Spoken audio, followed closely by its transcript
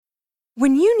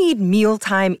When you need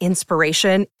mealtime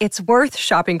inspiration, it's worth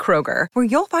shopping Kroger, where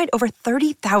you'll find over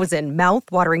 30,000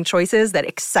 mouth-watering choices that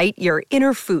excite your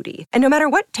inner foodie. And no matter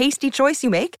what tasty choice you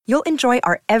make, you'll enjoy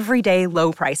our everyday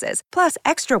low prices, plus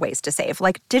extra ways to save,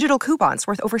 like digital coupons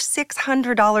worth over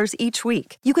 $600 each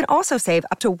week. You can also save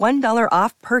up to $1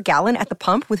 off per gallon at the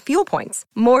pump with fuel points.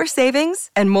 More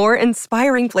savings and more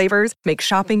inspiring flavors make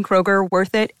shopping Kroger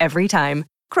worth it every time.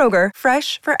 Kroger,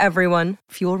 fresh for everyone.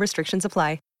 Fuel restrictions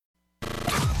apply.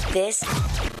 This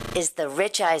is The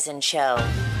Rich Eisen Show.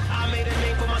 I made a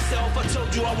name for myself. I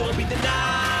told you I won't be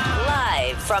denied.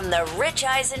 Live from The Rich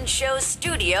Eisen Show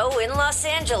studio in Los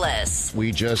Angeles.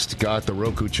 We just got the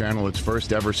Roku channel its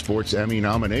first ever Sports Emmy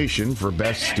nomination for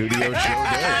Best Studio Show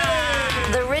Day.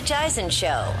 The Rich Eisen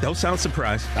Show. Don't sound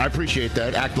surprised. I appreciate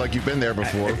that. Act like you've been there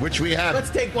before, which we have. Let's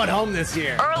take one home this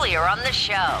year. Earlier on the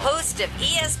show, host of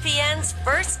ESPN's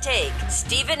First Take,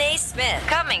 Stephen A. Smith.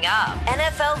 Coming up,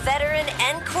 NFL veteran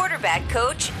and quarterback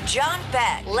coach John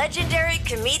Beck. Legendary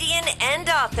comedian and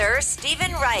author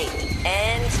Stephen Wright.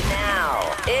 And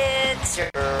now, it's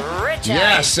Rich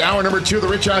Yes, Eisen. hour number 2 of the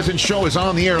Rich Eisen Show is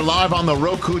on the air live on the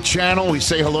Roku channel. We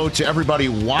say hello to everybody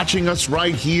watching us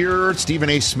right here. Stephen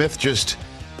A. Smith just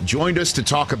joined us to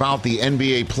talk about the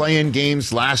NBA play-in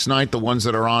games last night, the ones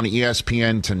that are on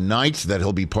ESPN tonight that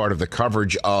he'll be part of the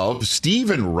coverage of.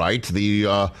 Stephen Wright,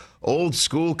 the old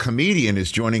school comedian,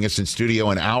 is joining us in studio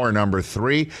in hour number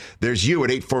 3. There's you at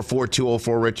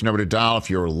 844-204-RICH, number to dial if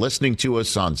you're listening to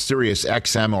us on Sirius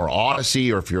XM or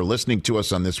Odyssey, or if you're listening to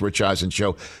us on this Rich Eisen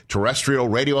Show terrestrial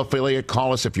radio affiliate,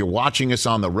 call us. If you're watching us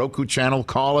on the Roku channel,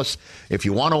 call us. If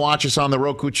you want to watch us on the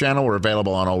Roku channel, we're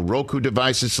available on all Roku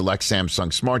devices, select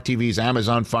Samsung Smart TVs,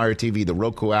 Amazon Fire TV, the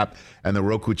Roku app, and the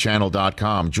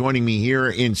RokuChannel.com. Joining me here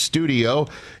in studio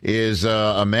is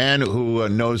a man who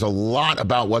knows a lot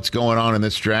about what's going on in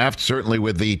this draft, certainly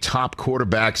with the top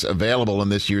quarterbacks available in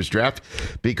this year's draft,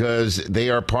 because they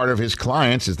are part of his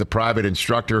clients as the private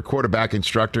instructor, quarterback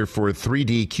instructor for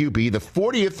 3D QB, the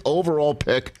 40th overall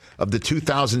pick of the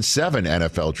 2007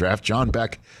 NFL draft. John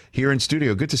Beck here in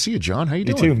studio. Good to see you, John. How you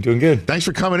doing? You too. I'm doing good. Thanks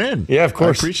for coming in. Yeah, of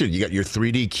course. I appreciate it. You got your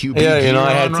 3D QB gear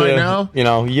I had on to, right now.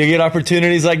 You get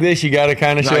opportunities like this, you got to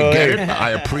kind of show I get it. it.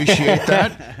 I appreciate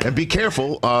that. And be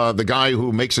careful. The guy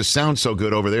who makes us sound so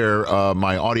good over there,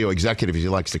 my audio executive, as he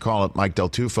likes to call it, Mike Del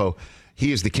Tufo,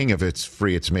 he is the king of It's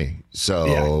Free, It's Me.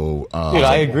 So, Dude,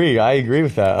 I agree. I agree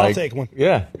with that. I'll take one.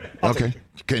 Yeah. okay.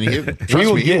 Can you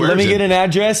Let me get an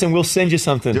address and we'll send you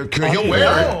something. He'll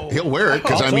wear it. He'll wear it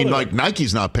because, like,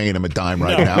 Nike's not paying him a dime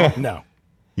right now. No.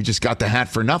 He just got the hat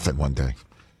for nothing one day.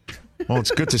 Well,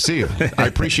 it's good to see you. I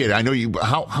appreciate it. I know you.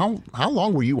 How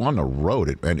long were you on the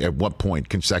road at what point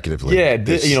consecutively? Yeah,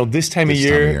 this time of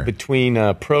year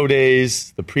between pro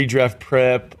days, the pre-draft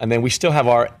prep, and then we still have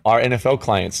our NFL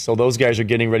clients. So those guys are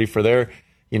getting ready for their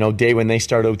day when they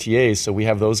start OTAs. So we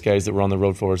have those guys that we're on the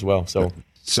road for as well.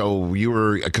 So you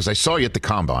were, because I saw you at the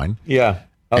Combine. Yeah.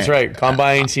 That's right.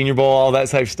 Combine, Senior Bowl, all that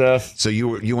type of stuff. So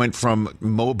you went from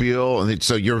Mobile, and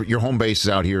so your home base is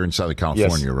out here in Southern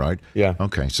California, yes. right? Yeah.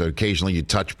 Okay. So occasionally you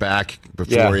touch back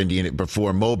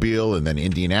before Mobile, and then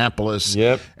Indianapolis.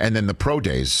 Yep. And then the pro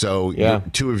days. So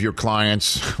two of your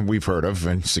clients we've heard of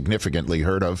and significantly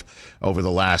heard of over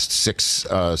the last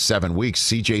 6-7 weeks: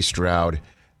 C.J. Stroud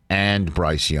and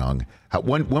Bryce Young.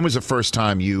 When was the first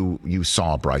time you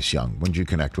saw Bryce Young? When did you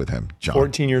connect with him, John?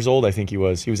 14 years old, I think he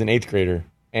was. He was an 8th grader.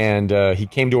 And he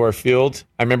came to our field.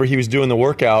 I remember he was doing the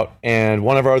workout, and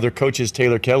one of our other coaches,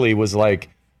 Taylor Kelly, was like,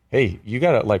 hey, you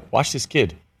got to, watch this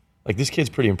kid. This kid's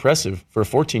pretty impressive for a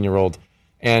 14-year-old.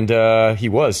 And he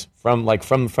was. From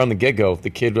the get-go, the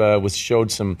kid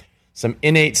showed some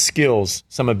innate skills,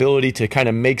 some ability to kind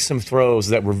of make some throws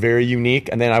that were very unique.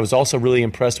 And then I was also really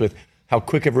impressed with how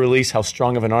quick of a release, how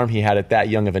strong of an arm he had at that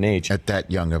young of an age. At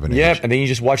that young of an age. Yeah, and then you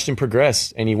just watched him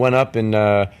progress. And he went up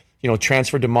and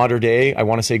transferred to Mater Dei. I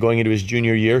want to say going into his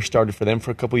junior year, started for them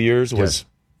for a couple of years, was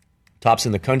tops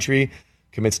in the country,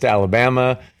 commits to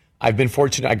Alabama. I've been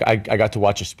fortunate. I got to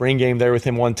watch a spring game there with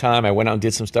him one time. I went out and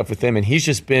did some stuff with him, and he's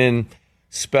just been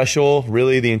special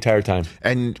really the entire time.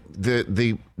 And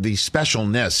the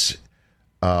specialness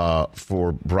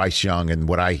for Bryce Young, and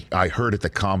what I heard at the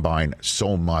Combine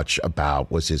so much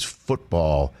about, was his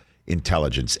football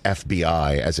intelligence,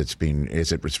 FBI, as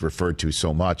it was referred to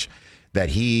so much, that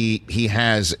he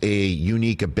has a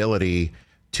unique ability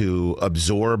to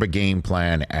absorb a game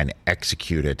plan and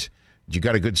execute it. You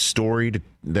got a good story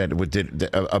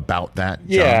about that, John?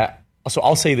 Yeah. So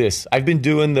I'll say this. I've been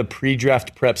doing the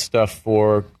pre-draft prep stuff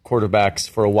for quarterbacks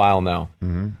for a while now.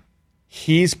 Mm-hmm.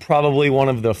 He's probably one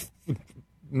of the,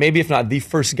 maybe if not the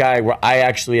first guy where I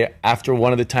actually, after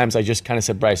one of the times I just kind of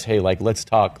said, Bryce, hey, let's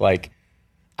talk.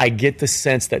 I get the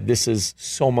sense that this is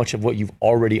so much of what you've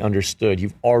already understood,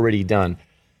 you've already done.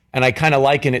 And I kind of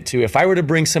liken it to if I were to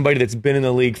bring somebody that's been in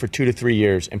the league for 2 to 3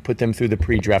 years and put them through the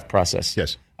pre-draft process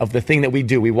of the thing that we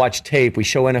do. We watch tape, we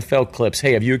show NFL clips.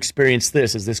 Hey, have you experienced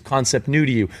this? Is this concept new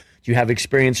to you? Do you have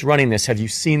experience running this? Have you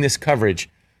seen this coverage?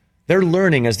 They're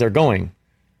learning as they're going.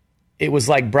 It was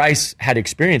like Bryce had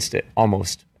experienced it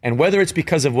almost. And whether it's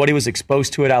because of what he was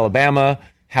exposed to at Alabama,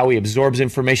 how he absorbs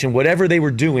information, whatever they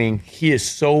were doing, he is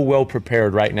so well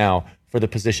prepared right now for the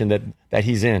position that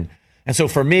he's in. And so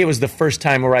for me, it was the first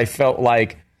time where I felt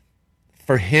like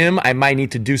for him, I might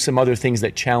need to do some other things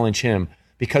that challenge him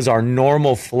because our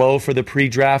normal flow for the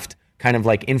pre-draft kind of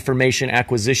like information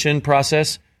acquisition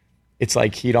process, it's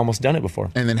like he'd almost done it before.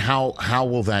 And then how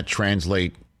will that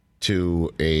translate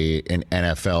to an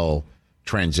NFL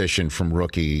transition from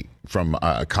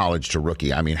college to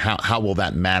rookie? I mean, how will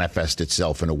that manifest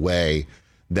itself in a way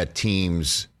that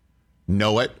teams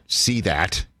know it, see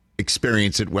that,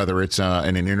 experience it, whether it's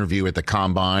in an interview at the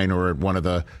combine or at one of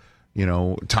the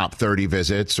top 30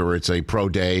 visits or it's a pro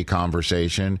day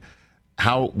conversation?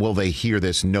 How will they hear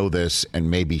this, know this, and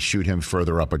maybe shoot him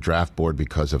further up a draft board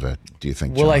because of it, do you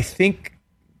think, John? Well, I think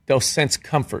they'll sense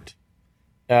comfort.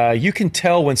 You can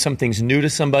tell when something's new to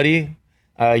somebody.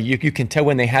 You can tell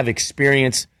when they have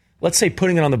experience, let's say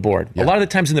putting it on the board. Yeah. A lot of the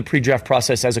times in the pre-draft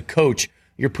process as a coach,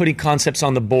 you're putting concepts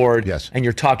on the board and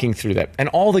you're talking through that. And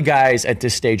all the guys at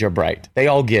this stage are bright. They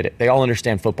all get it. They all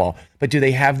understand football. But do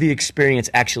they have the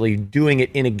experience actually doing it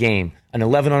in a game, an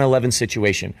 11-on-11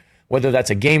 situation? Whether that's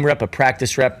a game rep, a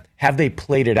practice rep, have they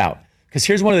played it out? Because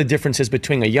here's one of the differences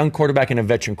between a young quarterback and a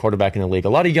veteran quarterback in the league. A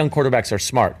lot of young quarterbacks are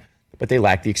smart, but they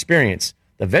lack the experience.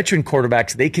 The veteran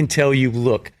quarterbacks, they can tell you,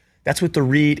 look, that's what the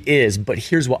read is, but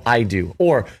here's what I do.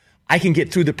 Or I can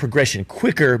get through the progression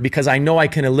quicker because I know I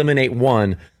can eliminate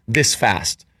one this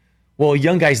fast. Well,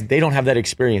 young guys, they don't have that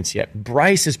experience yet.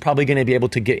 Bryce is probably going to be able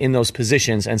to get in those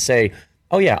positions and say,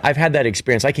 oh yeah, I've had that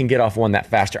experience. I can get off one that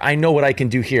faster. I know what I can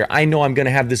do here. I know I'm going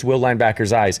to have this will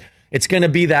linebacker's eyes. It's going to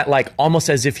be that like almost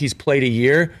as if he's played a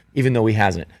year, even though he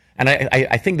hasn't. And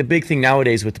I think the big thing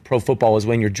nowadays with the pro football is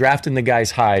when you're drafting the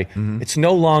guys high, it's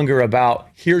no longer about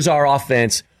here's our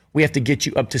offense. We have to get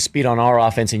you up to speed on our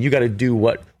offense, and you got to do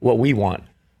what we want.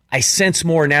 I sense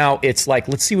more now it's like,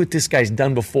 let's see what this guy's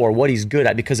done before, what he's good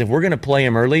at, because if we're going to play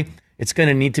him early, it's going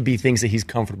to need to be things that he's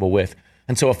comfortable with.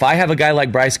 And so if I have a guy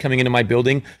like Bryce coming into my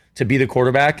building to be the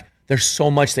quarterback, there's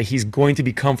so much that he's going to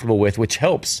be comfortable with, which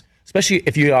helps, especially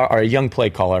if you are a young play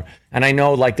caller. And I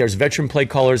know like there's veteran play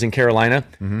callers in Carolina,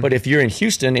 but if you're in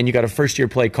Houston and you got a first-year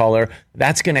play caller,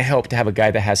 that's going to help to have a guy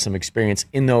that has some experience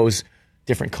in those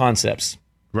different concepts.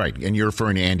 Right, and you're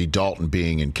referring to Andy Dalton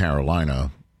being in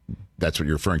Carolina. That's what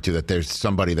you're referring to, that there's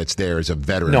somebody that's there as a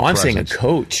veteran. No, I'm saying a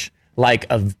coach, like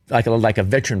a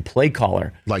veteran play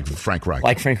caller. Like Frank Reich.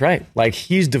 Like Frank Reich. Like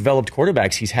he's developed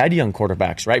quarterbacks. He's had young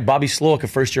quarterbacks, right? Bobby Slowick, a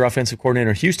first-year offensive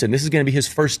coordinator in Houston. This is going to be his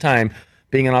first time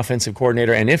being an offensive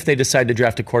coordinator. And if they decide to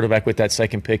draft a quarterback with that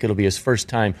second pick, it'll be his first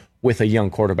time with a young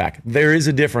quarterback. There is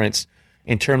a difference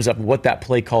in terms of what that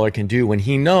play caller can do when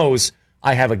he knows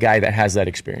I have a guy that has that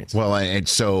experience. Well, and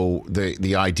so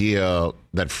the idea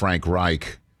that Frank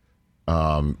Reich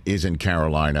is in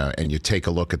Carolina, and you take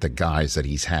a look at the guys that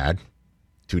he's had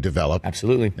to develop.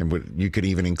 Absolutely. And you could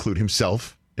even include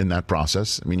himself in that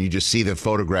process. I mean, you just see the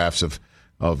photographs of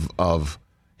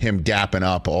him dapping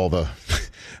up all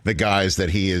the guys that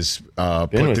he has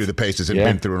put through the paces and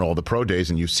been through in all the pro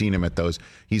days, and you've seen him at those.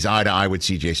 He's eye to eye with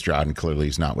C.J. Stroud, and clearly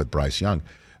he's not with Bryce Young.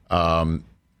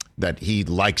 That he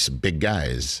likes big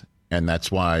guys, and that's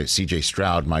why C.J.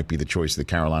 Stroud might be the choice of the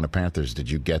Carolina Panthers.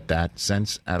 Did you get that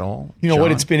sense at all, You know John?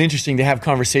 what? It's been interesting to have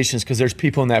conversations because there's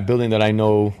people in that building that I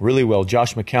know really well.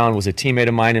 Josh McCown was a teammate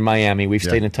of mine in Miami. We've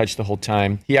stayed in touch the whole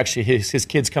time. He actually, his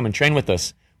kids come and train with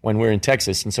us when we're in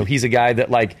Texas, and so he's a guy that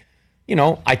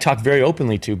I talk very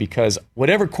openly to, because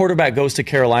whatever quarterback goes to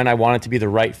Carolina, I want it to be the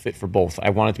right fit for both. I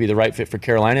want it to be the right fit for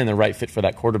Carolina and the right fit for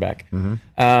that quarterback.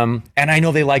 And I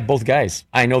know they like both guys.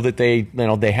 I know that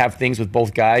they have things with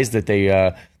both guys that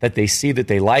they see, that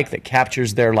they like, that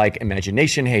captures their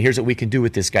imagination. Hey, here's what we can do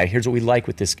with this guy. Here's what we like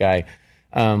with this guy.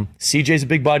 CJ's a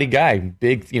big body guy,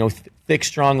 big, thick,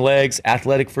 strong legs,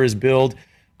 athletic for his build.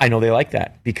 I know they like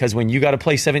that, because when you got to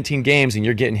play 17 games and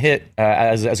you're getting hit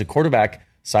as a quarterback,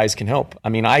 size can help. I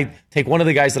mean, I take one of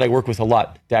the guys that I work with a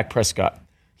lot, Dak Prescott.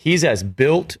 He's as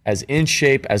built, as in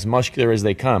shape, as muscular as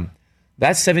they come.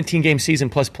 That 17-game season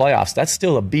plus playoffs, that's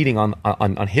still a beating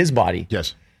on his body.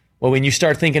 Yes. Well, when you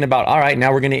start thinking about, all right,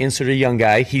 now we're going to insert a young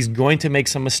guy, he's going to make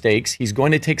some mistakes. He's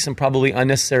going to take some probably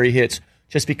unnecessary hits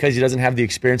just because he doesn't have the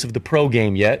experience of the pro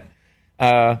game yet.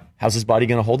 how's his body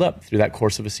going to hold up through that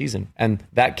course of a season? And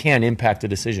that can impact a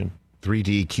decision.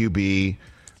 3D QB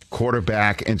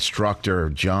quarterback instructor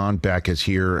John Beck is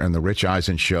here in the Rich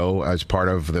Eisen Show as part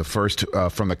of the first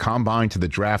From the Combine to the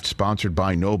Draft, sponsored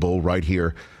by Noble, right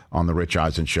here on the Rich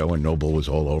Eisen Show. And Noble was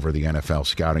all over the NFL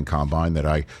scouting combine that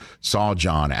I saw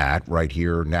John at right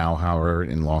here now, however,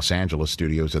 in Los Angeles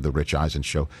studios of the Rich Eisen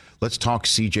Show. Let's talk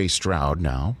C.J. Stroud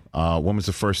now. When was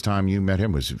the first time you met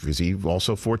him? Was he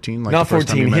also 14? Not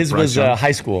 14. His was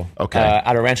high school. Okay.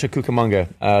 Out of Rancho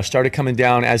Cucamonga. Started coming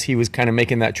down as he was kind of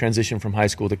making that transition from high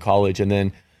school to college. And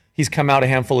then he's come out a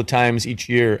handful of times each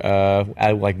year,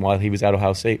 while he was at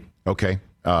Ohio State. Okay.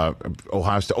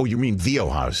 Ohio State. Oh, you mean the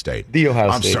Ohio State? The Ohio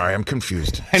State. I'm sorry, I'm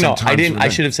confused. I know. I didn't. I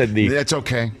should have said the. That's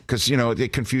okay, because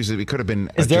it confuses. It could have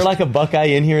been. Is there like a Buckeye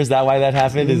in here? Is that why that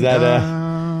happened? Is that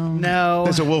No.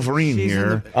 There's a Wolverine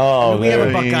here. We have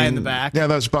a Buckeye in the back. Yeah,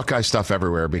 there's Buckeye stuff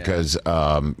everywhere because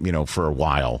for a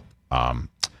while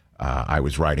I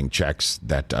was writing checks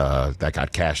that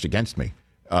got cashed against me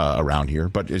around here.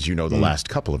 But as you know, the last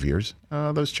couple of years,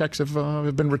 those checks have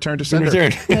been returned to sender.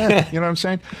 Yeah, you know what I'm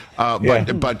saying?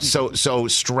 But so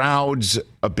Stroud's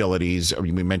abilities.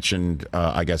 We mentioned,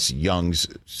 I guess, Young's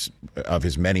of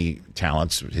his many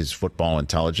talents, his football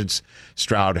intelligence.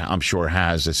 Stroud, I'm sure,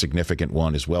 has a significant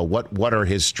one as well. What are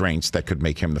his strengths that could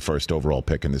make him the first overall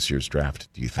pick in this year's draft,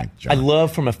 do you think, John? I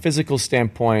love, from a physical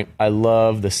standpoint, I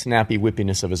love the snappy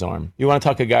whippiness of his arm. You want to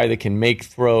talk a guy that can make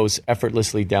throws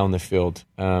effortlessly down the field.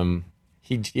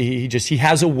 He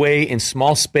has a way in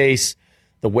small space,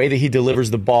 the way that he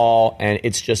delivers the ball, and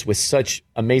it's just with such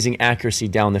amazing accuracy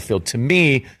down the field. To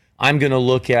me, I'm going to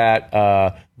look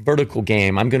at vertical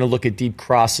game. I'm going to look at deep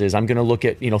crosses. I'm going to look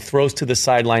at throws to the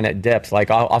sideline at depth,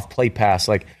 like off play pass.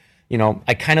 Like,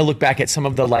 I kind of look back at some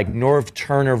of the like Norv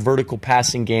Turner vertical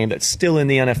passing game that's still in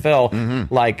the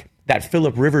NFL, like that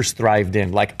Phillip Rivers thrived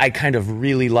in. Like, I kind of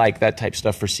really like that type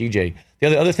stuff for CJ.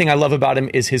 The other thing I love about him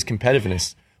is his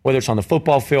competitiveness. Whether it's on the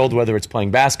football field, whether it's playing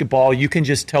basketball, you can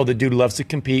just tell the dude loves to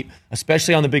compete,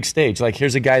 especially on the big stage. Like,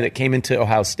 here's a guy that came into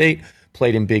Ohio State,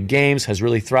 played in big games, has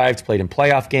really thrived, played in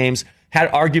playoff games,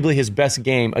 had arguably his best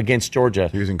game against Georgia.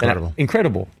 He was incredible.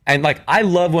 Incredible. And, like, I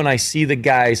love when I see the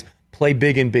guys play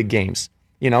big in big games,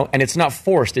 and it's not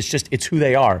forced. It's who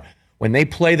they are. When they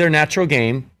play their natural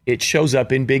game, it shows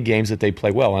up in big games that they play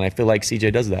well, and I feel like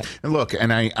CJ does that. And look,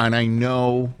 and I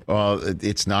know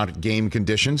it's not game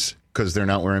conditions because they're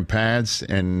not wearing pads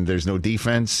and there's no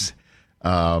defense,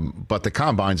 but the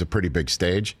combine's a pretty big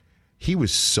stage. He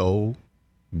was so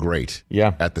great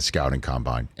at the scouting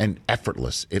combine and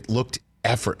effortless. It looked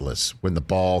effortless when the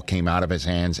ball came out of his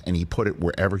hands and he put it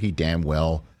wherever he damn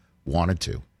well wanted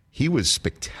to. He was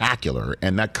spectacular,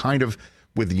 and that kind of,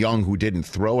 with Young, who didn't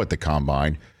throw at the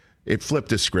combine, it flipped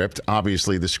the script.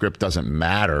 Obviously, the script doesn't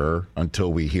matter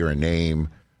until we hear a name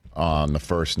on the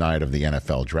first night of the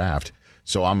NFL draft.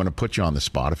 So I'm going to put you on the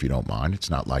spot, if you don't mind. It's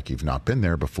not like you've not been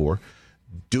there before.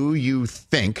 Do you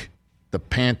think the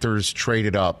Panthers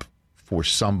traded up for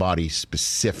somebody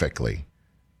specifically,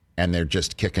 and they're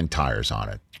just kicking tires on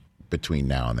it between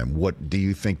now and then? What do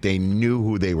you think they knew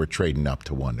who they were trading up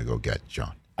to one to go get,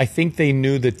 John? I think they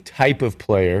knew the type of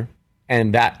player,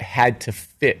 and that had to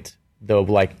fit, though.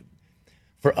 Like,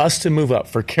 for us to move up,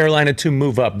 for Carolina to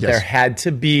move up, there had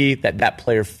to be that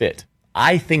player fit.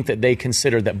 I think that they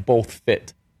considered that both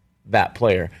fit that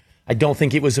player. I don't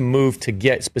think it was a move to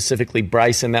get specifically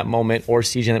Bryce in that moment or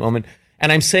CJ in that moment. And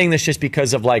I'm saying this just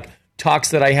because of like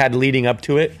talks that I had leading up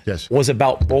to it was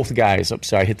about both guys. Oh,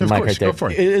 sorry, I hit the mic right there. Go for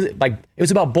it. It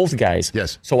was about both guys.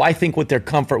 Yes. So I think what their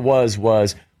comfort was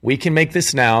we can make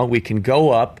this now, we can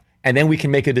go up, and then we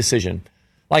can make a decision.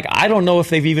 Like, I don't know if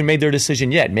they've even made their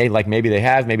decision yet. Maybe they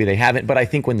have, maybe they haven't. But I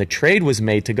think when the trade was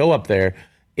made to go up there,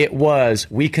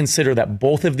 we consider that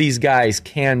both of these guys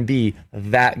can be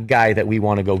that guy that we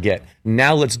want to go get.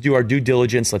 Now let's do our due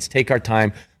diligence. Let's take our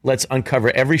time. Let's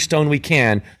uncover every stone we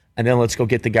can. And then let's go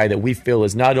get the guy that we feel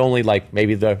is not only like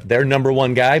maybe their number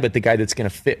one guy, but the guy that's going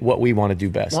to fit what we want to do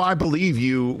best. Well, I believe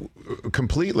you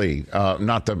completely. Hold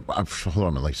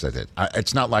on, let me say that.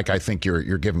 It's not like I think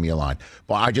you're giving me a line.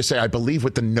 Well, I just say I believe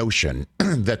with the notion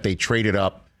that they traded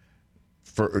up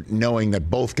for knowing that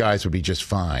both guys would be just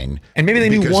fine. And maybe they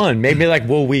knew one. Maybe like,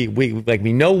 well, we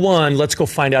know one. Let's go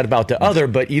find out about the other.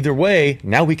 But either way,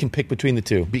 now we can pick between the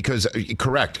two. Because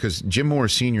Jim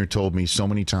Morris Sr. told me so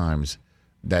many times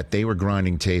that they were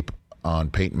grinding tape on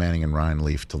Peyton Manning and Ryan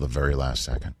Leaf till the very last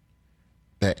second.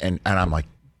 And I'm like,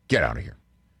 get out of here.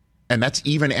 And that's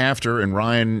even after, and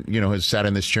Ryan, has sat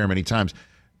in this chair many times,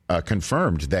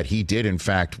 confirmed that he did, in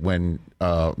fact, when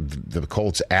the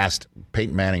Colts asked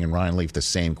Peyton Manning and Ryan Leaf the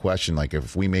same question, like,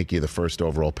 if we make you the first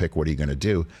overall pick, what are you going to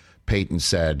do? Peyton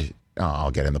said,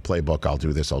 I'll get in the playbook, I'll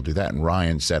do this, I'll do that. And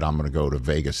Ryan said, I'm going to go to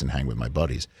Vegas and hang with my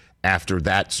buddies. After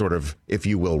that sort of, if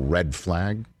you will, red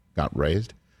flag got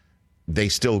raised, they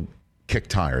still kick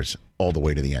tires all the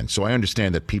way to the end. So I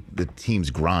understand that the teams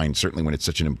grind, certainly when it's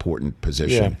such an important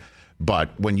position. Yeah.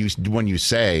 But when you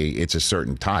say it's a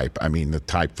certain type, I mean, the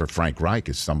type for Frank Reich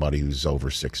is somebody who's over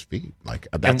 6 feet. Like,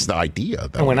 that's the idea.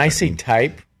 And when I say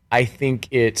type, I think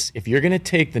it's, if you're going to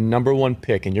take the number one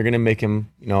pick and you're going to make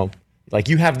him, like,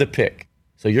 you have the pick,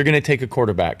 so you're going to take a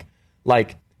quarterback.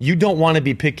 Like, you don't want to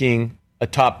be picking a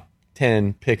top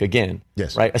 10 pick again,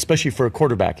 yes, right? Especially for a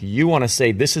quarterback. You want to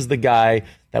say, this is the guy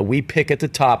that we pick at the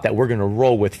top that we're going to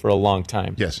roll with for a long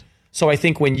time. Yes. So I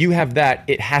think when you have that,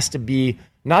 it has to be,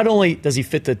 not only does he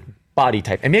fit the body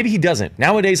type, and maybe he doesn't.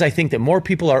 Nowadays, I think that more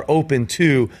people are open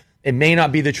to, it may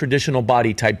not be the traditional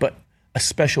body type, but a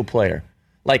special player.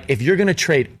 Like, if you're going to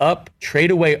trade up, trade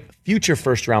away future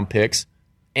first-round picks,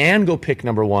 and go pick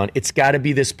number one, it's got to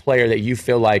be this player that you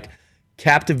feel like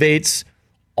captivates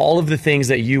all of the things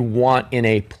that you want in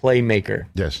a playmaker.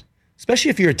 Yes. Especially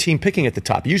if you're a team picking at the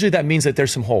top. Usually that means that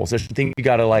there's some holes. There's something you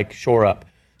got to, like, shore up.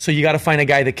 So you got to find a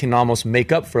guy that can almost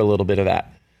make up for a little bit of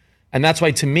that. And that's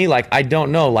why, to me, like, I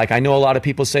don't know. Like, I know a lot of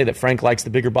people say that Frank likes the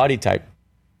bigger body type,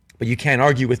 but you can't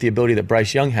argue with the ability that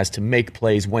Bryce Young has to make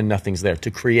plays when nothing's there,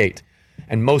 to create.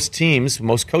 And most teams,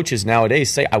 most coaches nowadays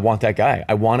say, I want that guy.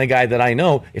 I want a guy that I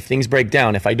know, if things break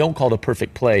down, if I don't call the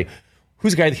perfect play,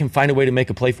 who's a guy that can find a way to make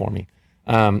a play for me?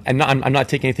 I'm not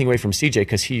taking anything away from CJ,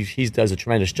 because he does a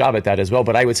tremendous job at that as well,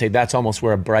 but I would say that's almost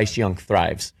where a Bryce Young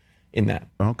thrives. In that.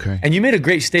 Okay. And you made a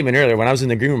great statement earlier. When I was in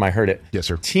the green room, I heard it. Yes,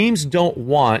 sir. Teams don't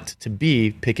want to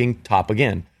be picking top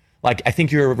again. Like, I think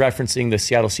you're referencing the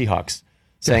Seattle Seahawks,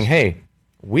 saying, hey,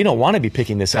 we don't want to be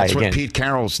picking this high again. That's what Pete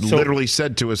Carroll literally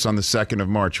said to us on the 2nd of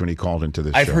March when he called into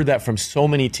this show. I've heard that from so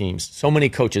many teams, so many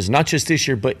coaches, not just this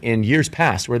year, but in years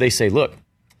past, where they say, look,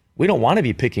 we don't want to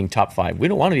be picking top 5. We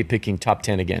don't want to be picking top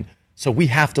 10 again. So we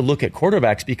have to look at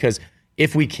quarterbacks, because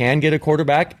if we can get a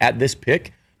quarterback at this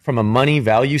pick, from a money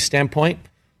value standpoint,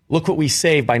 look what we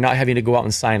save by not having to go out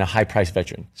and sign a high-priced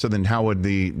veteran. So then how would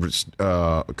the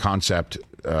concept,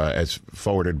 as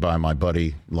forwarded by my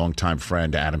buddy, longtime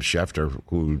friend Adam Schefter,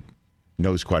 who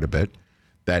knows quite a bit,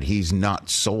 that he's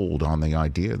not sold on the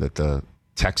idea that the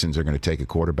Texans are going to take a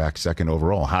quarterback second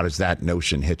overall? How does that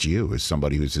notion hit you as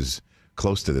somebody who's as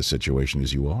close to this situation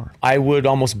as you are? I would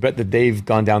almost bet that they've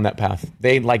gone down that path.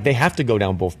 They have to go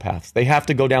down both paths. They have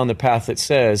to go down the path that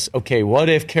says, okay, what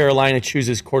if Carolina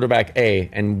chooses quarterback A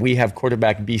and we have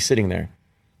quarterback B sitting there?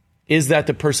 Is that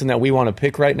the person that we want to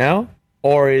pick right now?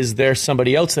 Or is there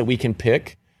somebody else that we can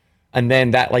pick? And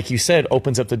then that, like you said,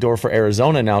 opens up the door for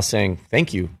Arizona now saying,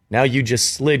 thank you. Now you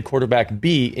just slid quarterback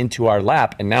B into our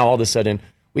lap, and now all of a sudden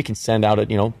we can send out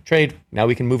a trade. Now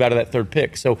we can move out of that third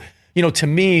pick. So, to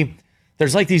me,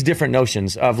 there's like these different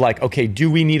notions of like, okay, do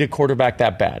we need a quarterback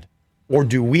that bad? Or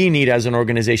do we need, as an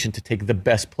organization, to take the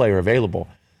best player available?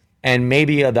 And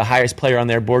maybe the highest player on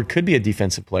their board could be a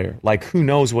defensive player. Like, who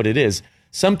knows what it is?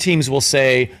 Some teams will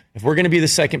say, if we're going to be the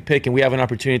second pick and we have an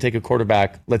opportunity to take a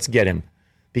quarterback, let's get him,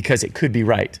 because it could be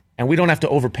right. And we don't have to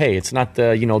overpay. It's not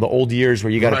the old years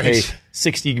where you got to pay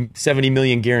 60, 70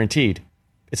 million guaranteed.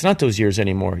 It's not those years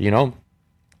anymore,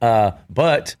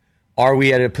 But are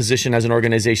we at a position as an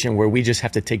organization where we just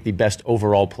have to take the best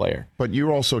overall player? But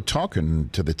you're also talking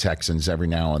to the Texans every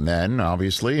now and then,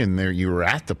 obviously, and you were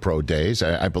at the pro days.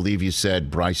 I believe you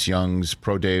said Bryce Young's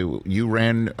pro day. You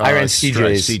ran. I ran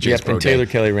CJ's pro and Taylor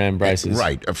day. Kelly ran Bryce's.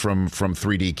 Right, from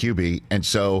 3D QB, and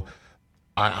so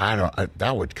I don't.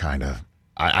 That would kind of.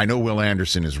 I know Will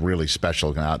Anderson is really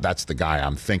special. That's the guy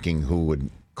I'm thinking who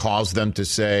would cause them to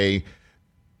say,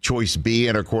 choice B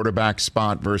at a quarterback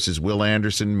spot versus Will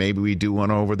Anderson. Maybe we do one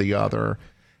over the other.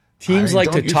 Teams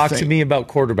like to talk to me about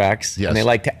quarterbacks, yes, and they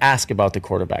like to ask about the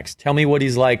quarterbacks. Tell me what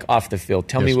he's like off the field.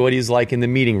 Tell me what he's like in the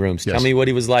meeting rooms. Yes. Tell me what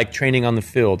he was like training on the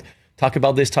field. Talk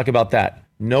about this, talk about that.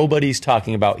 Nobody's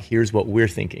talking about, here's what we're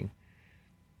thinking.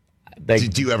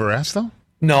 Do you ever ask, though?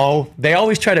 No, they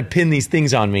always try to pin these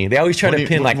things on me. They always try to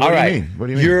pin, all right, what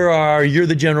do you mean? You're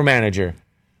the general manager.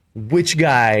 Which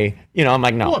guy, I'm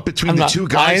like, no. What, between the two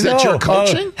guys that you're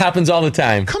coaching? Happens all the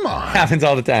time. Come on. Happens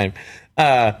all the time.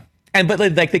 But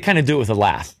they kind of do it with a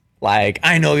laugh. Like,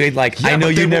 I know, I know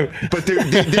you never. But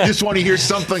they just want to hear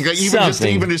something,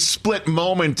 even a split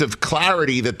moment of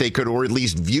clarity that they could, or at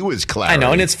least view as clarity. I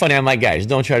know, and it's funny. I'm like, guys,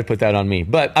 don't try to put that on me.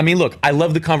 But I mean, look, I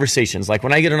love the conversations. Like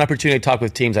when I get an opportunity to talk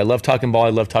with teams, I love talking ball. I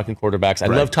love talking quarterbacks. I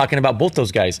love talking about both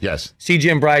those guys. Yes,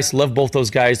 CJ and Bryce, love both those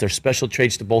guys. There's special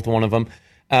traits to both one of them.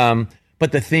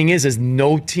 But the thing is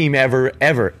no team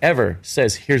ever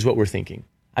says, "Here's what we're thinking."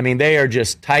 I mean, they are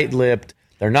just tight-lipped.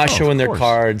 They're not showing their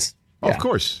cards. Of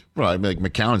course. Well, I mean,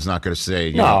 like McCown's not going to say,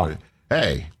 you know,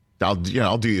 hey, I'll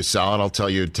do you a solid. I'll tell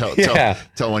you, tell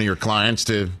one of your clients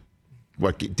to,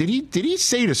 what did he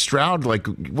say to Stroud? Like,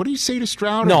 what did he say to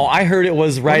Stroud? No, I heard it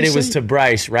was right. It was to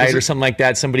Bryce, right? Or something like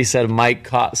that. Somebody said Mike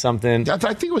caught something. I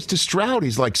think it was to Stroud.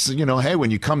 He's like, you know, hey,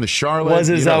 when you come to Charlotte.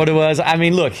 Is that what it was? I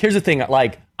mean, look, here's the thing.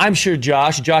 Like, I'm sure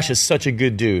Josh is such a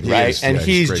good dude, right?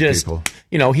 He's just,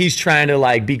 you know, he's trying to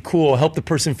like be cool, help the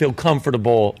person feel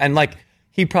comfortable. And like,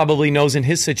 he probably knows in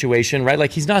his situation, right?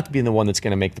 Like he's not being the one that's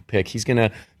going to make the pick. He's going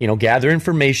to, you know, gather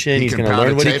information. He's going to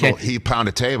learn what he can. He pound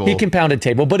a table. He can pound a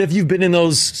table. But if you've been in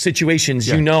those situations,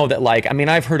 you know that like, I mean,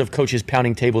 I've heard of coaches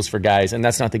pounding tables for guys, and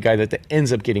that's not the guy that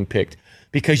ends up getting picked.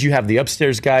 Because you have the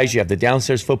upstairs guys, you have the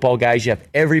downstairs football guys, you have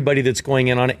everybody that's going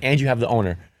in on it, and you have the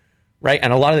owner, right?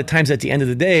 And a lot of the times at the end of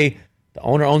the day, the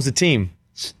owner owns the team.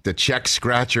 The check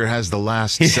scratcher has the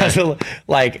last say.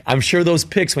 Like, I'm sure those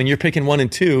picks, when you're picking 1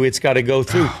 and 2, it's got to go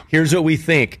through. Here's what we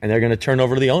think. And they're going to turn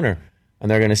over to the owner. And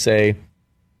they're going to say,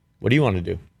 what do you want to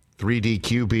do? 3D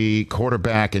QB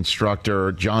quarterback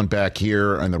instructor John Beck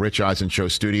here in the Rich Eisen Show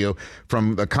studio.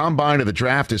 From the Combine to the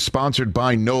Draft is sponsored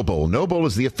by Noble. Noble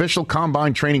is the official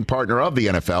combine training partner of the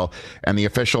NFL and the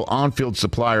official on-field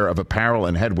supplier of apparel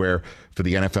and headwear for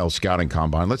the NFL Scouting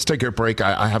Combine. Let's take a break.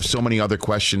 I have so many other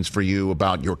questions for you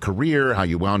about your career, how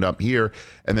you wound up here,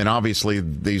 and then obviously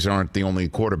these aren't the only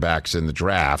quarterbacks in the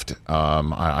draft.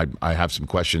 I have some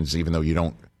questions, even though you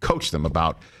don't coach them,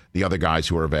 about the other guys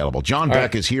who are available. John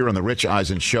Beck is here on the Rich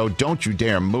Eisen Show. Don't you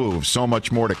dare move. So much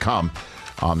more to come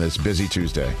on this busy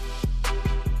Tuesday.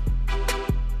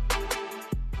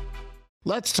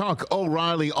 Let's talk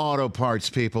O'Reilly Auto Parts,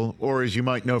 people, or as you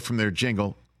might know from their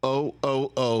jingle,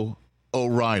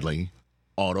 O'Reilly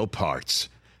Auto Parts.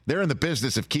 They're in the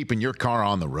business of keeping your car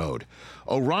on the road.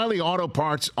 O'Reilly Auto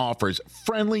Parts offers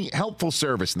friendly, helpful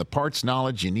service and the parts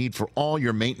knowledge you need for all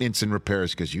your maintenance and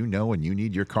repairs, because you know when you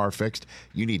need your car fixed,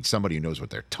 you need somebody who knows what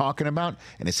they're talking about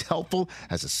and is helpful,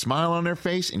 has a smile on their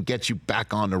face, and gets you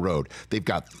back on the road. They've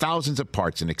got thousands of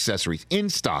parts and accessories in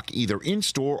stock, either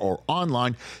in-store or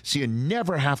online, so you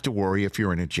never have to worry if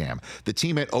you're in a jam. The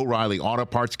team at O'Reilly Auto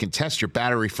Parts can test your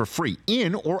battery for free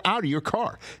in or out of your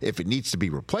car. If it needs to be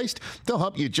replaced, they'll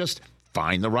help you just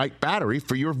find the right battery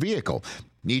for your vehicle.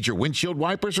 Need your windshield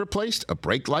wipers replaced, a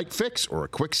brake light fix, or a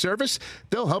quick service?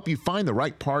 They'll help you find the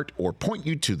right part or point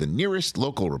you to the nearest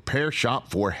local repair shop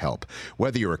for help.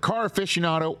 Whether you're a car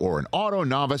aficionado or an auto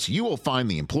novice, you will find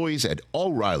the employees at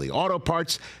O'Reilly Auto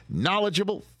Parts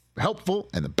knowledgeable, helpful,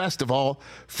 and the best of all,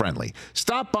 friendly.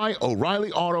 Stop by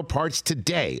O'Reilly Auto Parts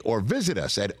today or visit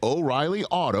us at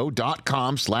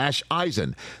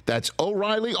O'ReillyAuto.com/Eisen. That's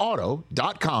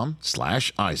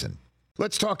O'ReillyAuto.com/Eisen.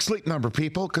 Let's talk Sleep Number,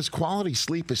 people, because quality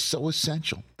sleep is so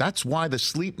essential. That's why the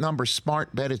Sleep Number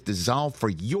smart bed is designed for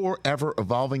your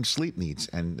ever-evolving sleep needs,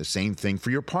 and the same thing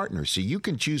for your partner, so you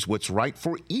can choose what's right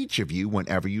for each of you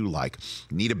whenever you like.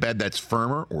 Need a bed that's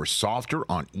firmer or softer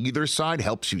on either side,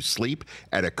 helps you sleep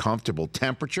at a comfortable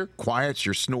temperature, quiets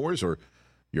your snores or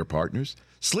your partner's?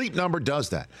 Sleep Number does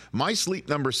that. My Sleep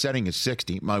Number setting is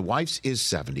 60. My wife's is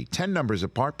 70. 10 numbers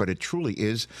apart, but it truly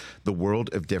is the world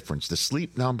of difference. The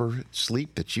Sleep Number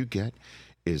sleep that you get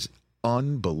is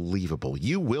unbelievable.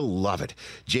 You will love it.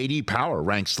 J.D. Power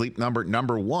ranks Sleep Number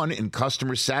number 1 in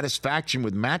customer satisfaction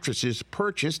with mattresses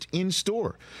purchased in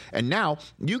store. And now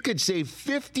you could save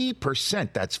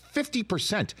 50%. That's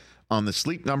 50% on the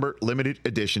Sleep Number limited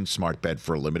edition smart bed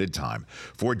for a limited time.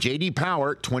 For J.D.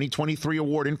 Power 2023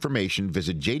 award information,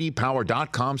 visit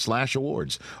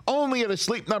jdpower.com/awards. Only at a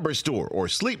Sleep Number store or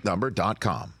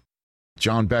sleepnumber.com.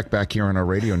 John Beck back here on our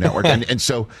radio network. and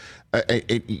so,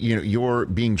 you're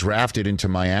being drafted into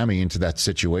Miami, into that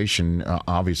situation.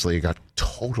 Obviously, it got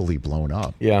totally blown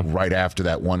up right after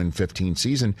that 1-15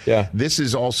 season. Yeah. This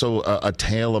is also a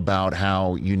tale about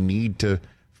how you need to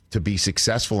be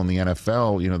successful in the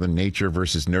NFL, the nature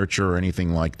versus nurture or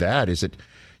anything like that, is that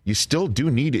you still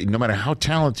do need it. No matter how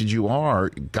talented you are,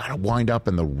 got to wind up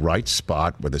in the right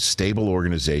spot with a stable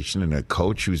organization and a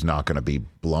coach who's not going to be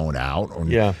blown out.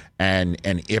 And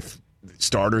if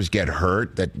starters get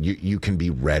hurt, that you can be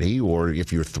ready, or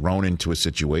if you're thrown into a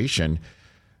situation,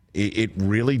 it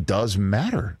really does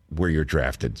matter where you're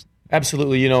drafted.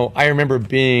 Absolutely. You know, I remember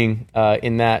being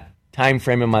in that time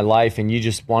frame in my life, and you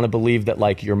just want to believe that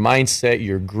like your mindset,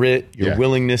 your grit, your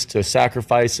willingness to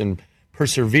sacrifice and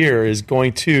persevere is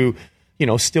going to, you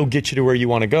know, still get you to where you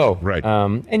want to go. Right.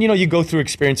 And you know, you go through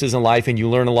experiences in life and you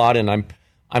learn a lot, and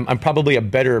I'm probably a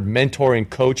better mentor and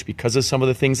coach because of some of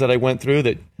the things that I went through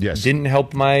that didn't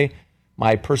help my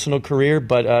personal career.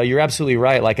 But you're absolutely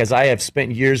right. Like, as I have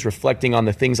spent years reflecting on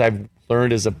the things I've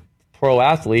learned as a pro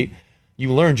athlete,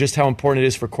 you learn just how important it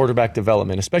is for quarterback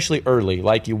development, especially early.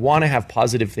 Like, you want to have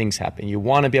positive things happen. You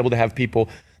want to be able to have people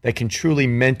that can truly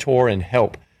mentor and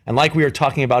help. And like we were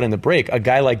talking about in the break, a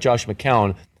guy like Josh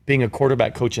McCown being a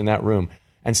quarterback coach in that room,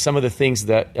 and some of the things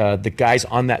that the guys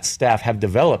on that staff have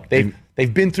developed,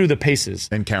 they've been through the paces.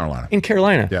 In Carolina. In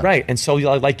Carolina, right. And so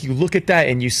like you look at that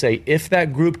and you say, if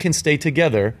that group can stay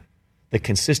together, the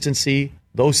consistency,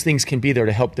 those things can be there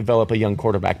to help develop a young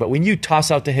quarterback. But when you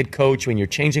toss out the head coach, when you're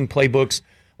changing playbooks,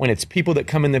 when it's people that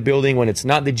come in the building, when it's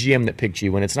not the GM that picked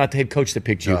you, when it's not the head coach that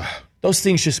picked you, those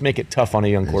things just make it tough on a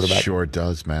young quarterback. It sure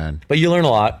does, man. But you learn a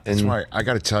lot. That's why I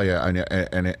got to tell you,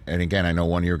 and again, I know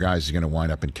one of your guys is going to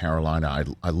wind up in Carolina.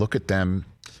 I look at them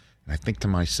and I think to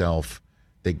myself,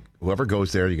 whoever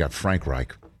goes there, you got Frank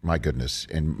Reich, my goodness,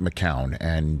 and McCown,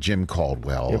 and Jim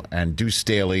Caldwell, and Deuce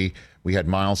Staley. We had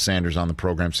Miles Sanders on the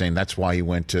program saying that's why he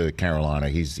went to Carolina.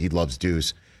 He loves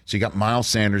Deuce. So you got Miles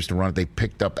Sanders to run it. They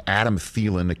picked up Adam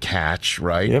Thielen to catch,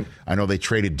 right? Yep. I know they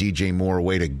traded DJ Moore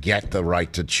away to get the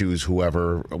right to choose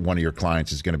whoever one of your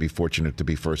clients is going to be fortunate to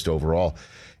be first overall.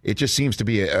 It just seems to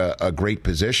be a great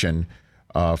position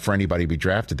for anybody to be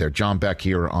drafted there. John Beck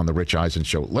here on the Rich Eisen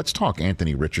Show. Let's talk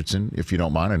Anthony Richardson, if you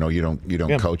don't mind. I know you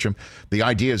don't coach him. The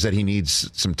idea is that he needs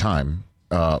some time,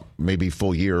 maybe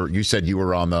full year. You said you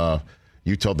were on the.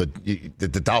 You told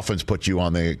the Dolphins put you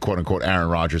on the quote unquote Aaron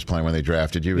Rodgers plan when they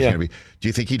drafted you. Do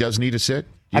you think he does need to sit?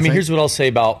 Here's what I'll say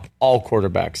about all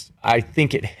quarterbacks. I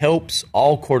think it helps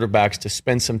all quarterbacks to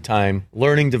spend some time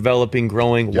learning, developing,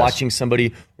 growing, watching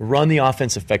somebody run the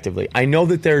offense effectively. I know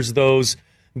that there's those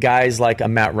guys like a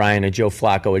Matt Ryan, a Joe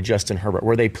Flacco, a Justin Herbert,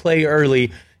 where they play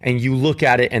early and you look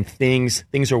at it and things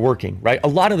are working, right? A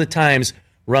lot of the times,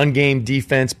 run game,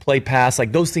 defense, play pass,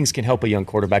 like those things can help a young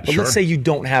quarterback. But let's say you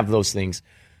don't have those things,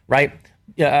 right?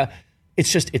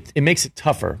 It's just, it makes it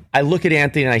tougher. I look at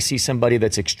Anthony and I see somebody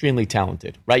that's extremely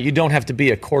talented, right? You don't have to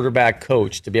be a quarterback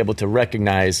coach to be able to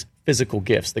recognize physical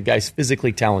gifts. The guy's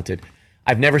physically talented.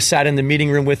 I've never sat in the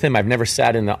meeting room with him. I've never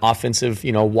sat in the offensive,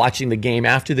 watching the game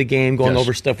after the game, going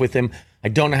over stuff with him. I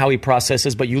don't know how he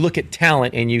processes, but you look at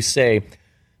talent and you say,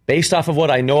 based off of what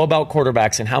I know about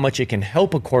quarterbacks and how much it can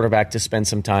help a quarterback to spend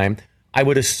some time, I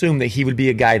would assume that he would be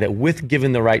a guy that, with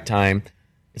given the right time,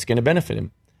 it's going to benefit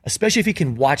him, especially if he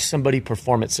can watch somebody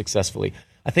perform it successfully.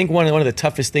 I think one of the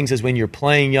toughest things is when you're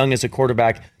playing young as a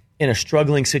quarterback in a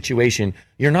struggling situation,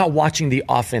 you're not watching the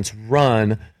offense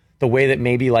run the way that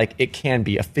maybe like it can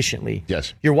be efficiently.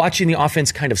 Yes. You're watching the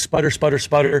offense kind of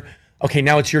sputter. Okay,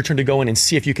 now it's your turn to go in and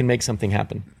see if you can make something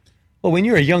happen. Well, when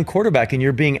you're a young quarterback and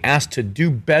you're being asked to do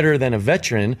better than a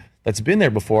veteran that's been there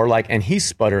before, and he's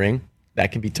sputtering,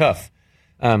 that can be tough.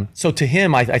 So to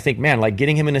him, I think, man, like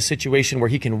getting him in a situation where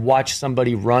he can watch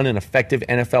somebody run an effective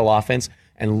NFL offense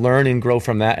and learn and grow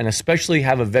from that, and especially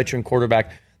have a veteran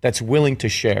quarterback that's willing to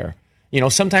share.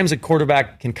 Sometimes a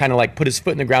quarterback can kind of like put his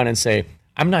foot in the ground and say,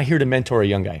 I'm not here to mentor a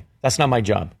young guy. That's not my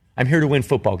job. I'm here to win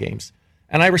football games.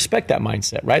 And I respect that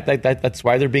mindset, right? That's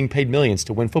why they're being paid millions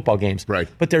to win football games. Right.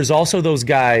 But there's also those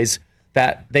guys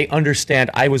that they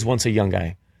understand, I was once a young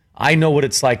guy. I know what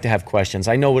it's like to have questions.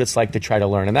 I know what it's like to try to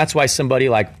learn. And that's why somebody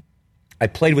like, I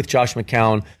played with Josh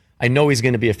McCown. I know he's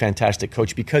going to be a fantastic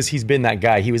coach because he's been that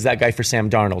guy. He was that guy for Sam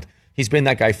Darnold. He's been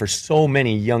that guy for so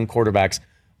many young quarterbacks.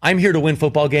 I'm here to win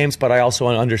football games, but I also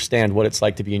understand what it's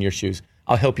like to be in your shoes.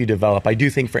 I'll help you develop. I do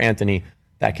think for Anthony,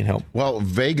 that can help. Well,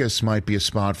 Vegas might be a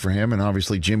spot for him, and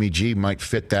obviously Jimmy G might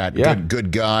fit that.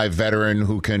 Good guy, veteran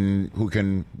who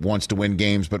wants to win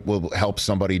games, but will help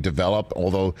somebody develop.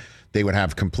 Although they would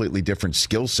have completely different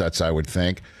skill sets, I would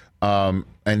think. And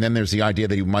then there's the idea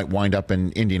that he might wind up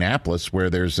in Indianapolis, where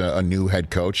there's a new head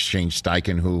coach, Shane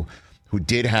Steichen, who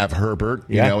did have Herbert,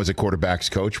 as a quarterback's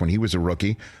coach when he was a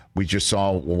rookie. We just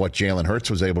saw what Jalen Hurts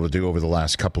was able to do over the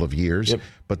last couple of years. Yep.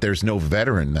 But there's no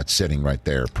veteran that's sitting right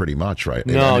there pretty much, right?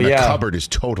 No, the cupboard is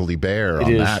totally bare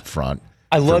on that front.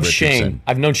 I love Shane.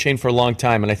 I've known Shane for a long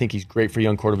time, and I think he's great for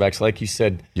young quarterbacks. Like you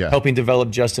said, helping develop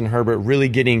Justin Herbert, really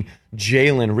getting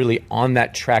Jalen really on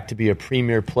that track to be a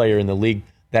premier player in the league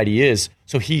that he is.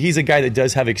 So he's a guy that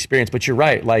does have experience. But you're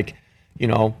right,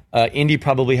 Indy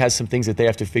probably has some things that they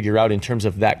have to figure out in terms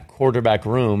of that quarterback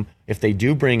room. If they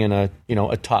do bring in a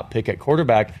top pick at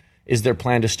quarterback, Is their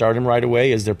plan to start him right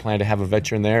away? Is their plan to have a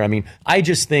veteran there? I mean, I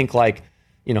just think like,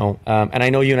 and I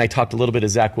know you and I talked a little bit of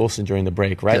Zach Wilson during the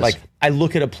break, right? Yes. Like I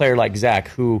look at a player like Zach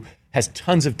who has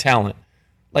tons of talent.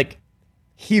 Like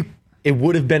it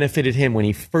would have benefited him when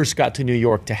he first got to New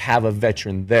York to have a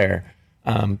veteran there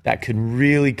that could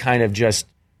really kind of just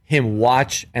him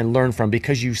watch and learn from,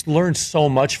 because you learn so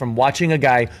much from watching a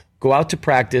guy go out to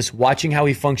practice, watching how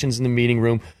he functions in the meeting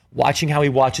room, watching how he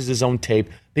watches his own tape,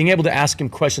 being able to ask him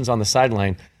questions on the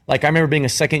sideline. Like I remember being a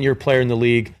second-year player in the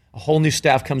league, a whole new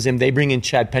staff comes in, they bring in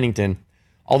Chad Pennington.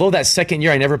 Although that second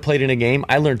year I never played in a game,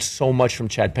 I learned so much from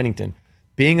Chad Pennington.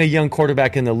 Being a young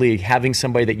quarterback in the league, having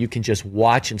somebody that you can just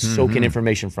watch and soak in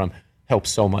information from helps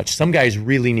so much. Some guys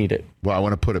really need it. Well, I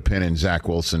want to put a pin in Zach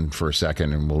Wilson for a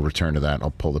second, and we'll return to that.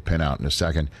 I'll pull the pin out in a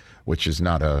second, which is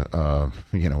not a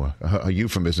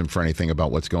euphemism for anything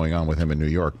about what's going on with him in New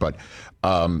York. But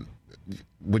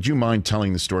would you mind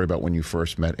telling the story about when you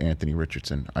first met Anthony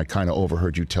Richardson? I kind of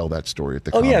overheard you tell that story at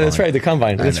the Combine. Oh, yeah, that's right, the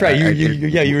Combine. That's right.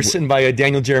 You were sitting by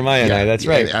Daniel Jeremiah and I. That's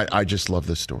right. I just love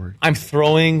this story. I'm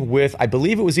throwing with, I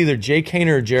believe it was either Jay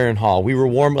Kaner or Jaron Hall. We were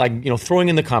warm, throwing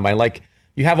in the Combine. Like,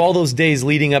 you have all those days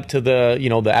leading up to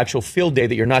the actual field day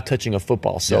that you're not touching a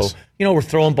football. So, yes. We're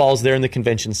throwing balls there in the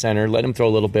convention center, letting him throw a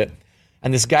little bit.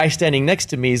 And this guy standing next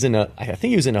to me I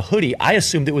think he was in a hoodie. I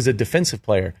assumed it was a defensive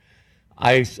player.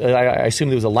 I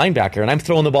assumed it was a linebacker. And I'm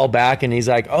throwing the ball back, and he's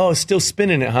like, oh, still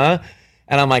spinning it, huh?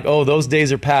 And I'm like, oh, those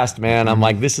days are past, man. I'm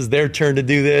like, this is their turn to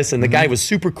do this. And the guy was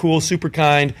super cool, super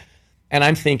kind. And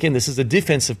I'm thinking, this is a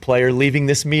defensive player leaving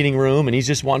this meeting room, and he's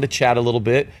just wanting to chat a little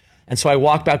bit. And so I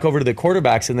walk back over to the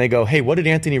quarterbacks, and they go, hey, what did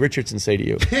Anthony Richardson say to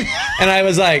you? And I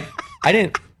was like, I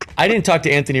didn't talk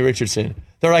to Anthony Richardson.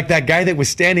 They're like, that guy that was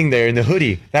standing there in the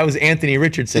hoodie, that was Anthony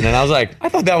Richardson. And I was like, I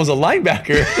thought that was a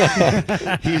linebacker.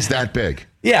 He's that big.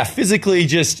 Yeah, physically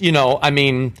just, I love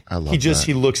that.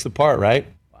 He looks the part, right?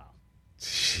 Wow.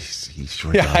 Jeez, he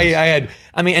sure yeah, does.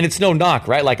 And it's no knock,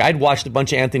 right? Like I'd watched a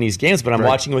bunch of Anthony's games, but I'm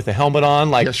watching with a helmet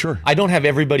on. Like, yeah, sure. I don't have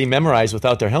everybody memorized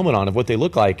without their helmet on of what they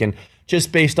look like. And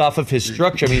just based off of his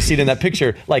structure, you see it in that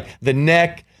picture, like the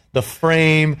neck, the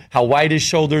frame, how wide his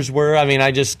shoulders were.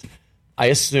 I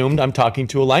assumed I'm talking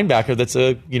to a linebacker that's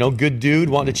a good dude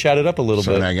wanting to chat it up a little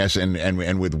bit. And I guess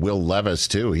and with Will Levis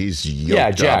too, he's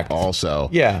yoked up also.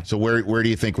 Yeah. So where do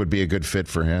you think would be a good fit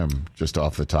for him, just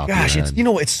off the top of your head?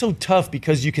 It's so tough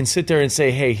because you can sit there and say,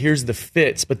 hey, here's the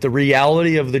fits, but the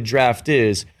reality of the draft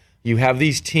is you have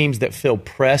these teams that feel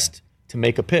pressed to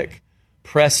make a pick.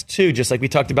 Pressed too, just like we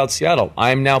talked about Seattle.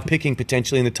 I'm now picking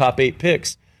potentially in the top 8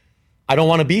 picks. I don't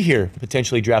want to be here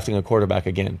potentially drafting a quarterback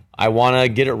again. I want to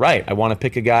get it right. I want to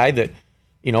pick a guy that,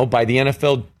 by the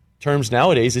NFL terms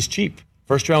nowadays is cheap.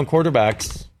 First-round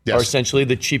quarterbacks are essentially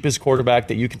the cheapest quarterback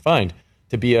that you can find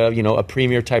to be a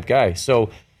premier type guy.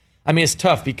 So, it's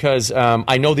tough because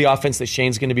I know the offense that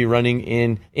Shane's going to be running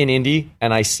in Indy,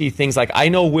 and I see things like I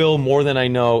know Will more than I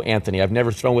know Anthony. I've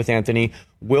never thrown with Anthony.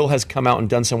 Will has come out and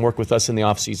done some work with us in the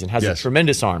offseason, has a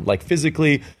tremendous arm, like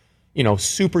physically,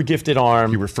 super gifted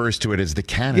arm. He refers to it as the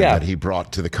cannon that he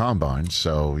brought to the Combine.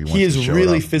 So he is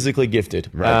really physically gifted.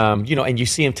 Right. And you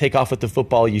see him take off with the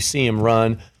football. You see him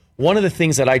run. One of the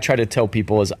things that I try to tell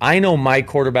people is I know my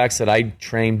quarterbacks that I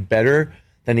train better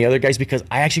than the other guys because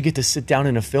I actually get to sit down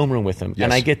in a film room with them. Yes.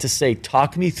 And I get to say,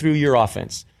 talk me through your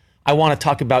offense. I want to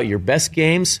talk about your best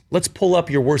games. Let's pull up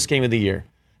your worst game of the year.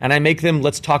 And I make them,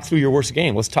 let's talk through your worst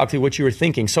game. Let's talk through what you were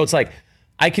thinking. So it's like,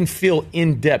 I can feel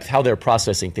in depth how they're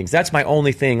processing things. That's my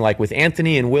only thing. Like with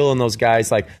Anthony and Will and those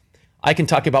guys, like I can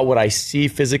talk about what I see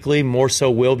physically, more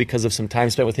so Will because of some time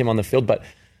spent with him on the field, but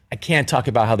I can't talk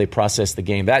about how they process the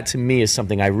game. That to me is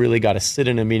something I really got to sit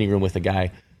in a meeting room with a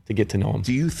guy to get to know him.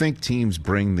 Do you think teams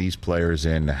bring these players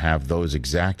in to have those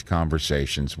exact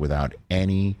conversations without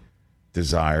any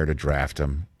desire to draft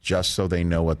them, just so they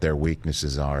know what their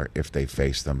weaknesses are if they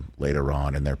face them later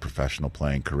on in their professional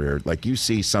playing career? Like you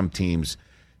see some teams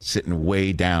sitting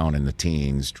way down in the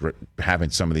teens,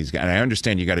 having some of these guys. And I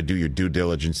understand you got to do your due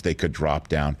diligence. They could drop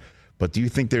down. But do you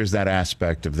think there's that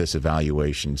aspect of this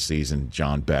evaluation season,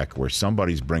 John Beck, where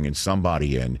somebody's bringing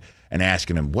somebody in and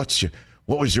asking them, what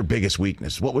was your biggest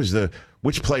weakness?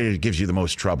 Which player gives you the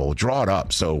most trouble? Draw it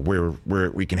up so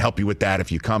we can help you with that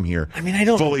if you come here. I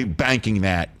don't fully banking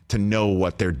that to know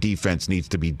what their defense needs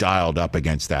to be dialed up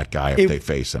against that guy if they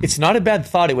face him. It's not a bad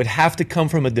thought. It would have to come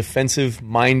from a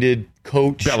defensive-minded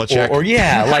coach, Belichick,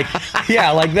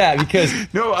 like that. Because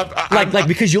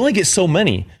because you only get so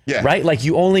many, right? Like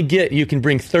you can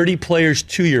bring 30 players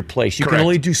to your place. You can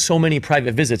only do so many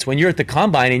private visits. When you're at the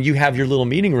Combine and you have your little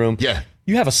meeting room,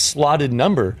 you have a slotted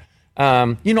number.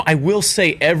 I will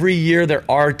say every year there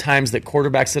are times that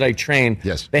quarterbacks that I train,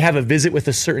 yes, they have a visit with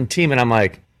a certain team, and I'm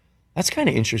like, that's kind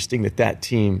of interesting that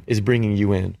team is bringing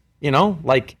you in.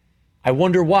 I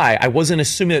wonder why. I wasn't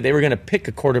assuming that they were going to pick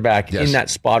a quarterback in that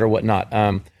spot or whatnot.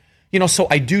 So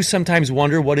I do sometimes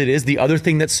wonder what it is. The other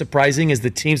thing that's surprising is the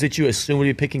teams that you assume would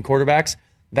be picking quarterbacks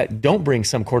that don't bring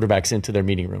some quarterbacks into their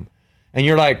meeting room. And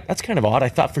you're like, that's kind of odd. I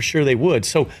thought for sure they would.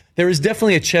 So there is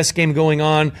definitely a chess game going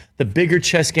on. The bigger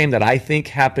chess game that I think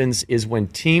happens is when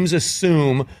teams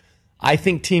assume, I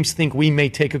think teams think we may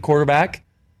take a quarterback.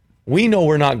 We know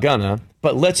we're not gonna,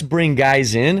 but let's bring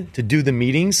guys in to do the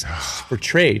meetings for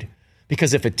trade.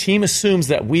 Because if a team assumes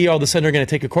that we all of a sudden are going to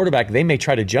take a quarterback, they may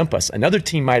try to jump us. Another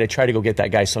team might have tried to go get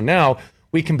that guy. So now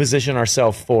we can position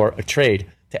ourselves for a trade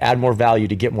to add more value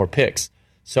to get more picks.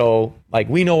 So,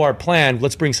 we know our plan.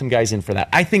 Let's bring some guys in for that.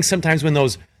 I think sometimes when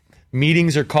those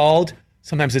meetings are called,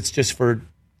 sometimes it's just for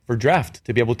draft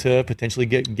to be able to potentially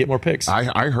get more picks.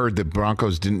 I heard that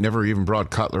Broncos never even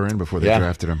brought Cutler in before they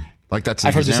drafted him. I've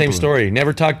heard the same story.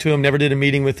 Never talked to him, never did a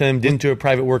meeting with him, didn't do a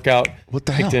private workout. What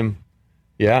the hell? Picked him.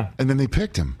 Yeah. And then they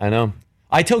picked him. I know.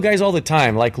 I tell guys all the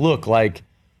time, look,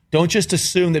 don't just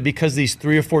assume that because these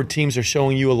 3 or 4 teams are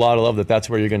showing you a lot of love that's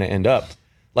where you're going to end up.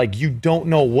 You don't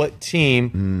know what team.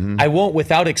 Mm-hmm. I won't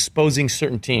without exposing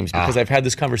certain teams because I've had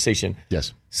this conversation.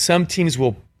 Yes. Some teams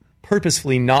will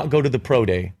purposefully not go to the pro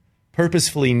day,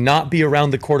 purposefully not be around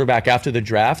the quarterback after the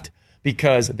draft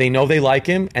because they know they like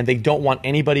him and they don't want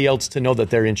anybody else to know that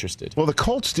they're interested. Well, the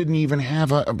Colts didn't even have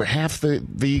half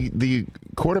the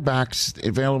quarterbacks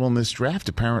available in this draft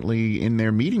apparently in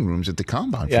their meeting rooms at the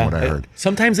combine, from what I heard.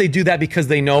 Sometimes they do that because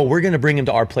they know we're going to bring him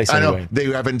to our place anyway. I know. They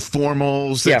have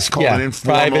informals. That's called an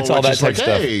informal. Privates, all that type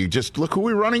stuff. Hey, just look who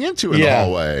we're running into in the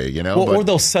hallway, or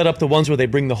they'll set up the ones where they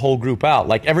bring the whole group out.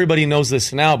 Everybody knows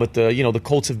this now, but the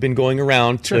Colts have been going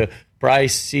around to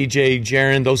Bryce, CJ,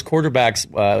 Jaron, those quarterbacks,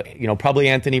 probably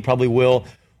Anthony, probably Will,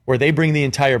 where they bring the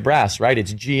entire brass, right?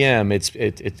 It's GM,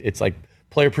 it's like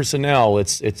player personnel,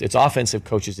 it's offensive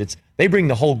coaches, they bring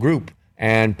the whole group,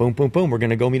 and boom, boom, boom, we're going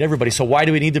to go meet everybody. So why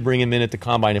do we need to bring him in at the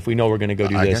combine if we know we're going to go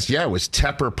do this? I guess, it was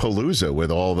Tepper-palooza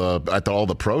with all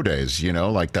the pro days,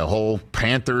 the whole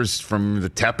Panthers from the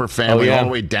Tepper family all the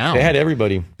way down. They had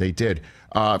everybody. They did.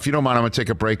 If you don't mind, I'm going to take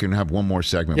a break and have one more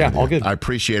segment. Yeah, with you. all good. I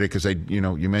appreciate it because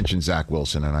you mentioned Zach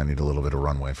Wilson, and I need a little bit of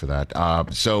runway for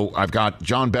that. So I've got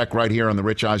John Beck right here on the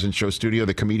Rich Eisen Show studio,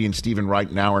 the comedian Stephen Wright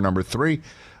in hour number 3.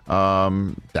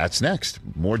 That's next.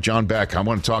 More John Beck. I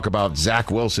want to talk about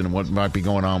Zach Wilson and what might be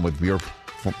going on with your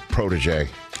protege.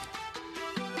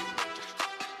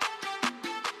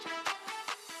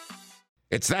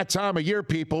 It's that time of year,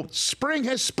 people. Spring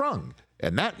has sprung,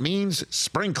 and that means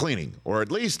spring cleaning, or at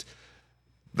least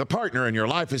the partner in your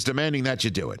life is demanding that you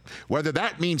do it. Whether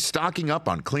that means stocking up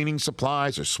on cleaning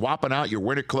supplies or swapping out your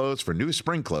winter clothes for new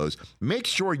spring clothes, make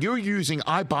sure you're using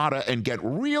Ibotta and get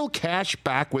real cash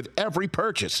back with every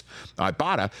purchase.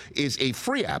 Ibotta is a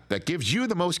free app that gives you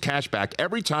the most cash back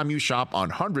every time you shop on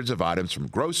hundreds of items, from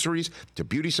groceries to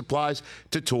beauty supplies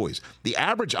to toys. The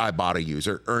average Ibotta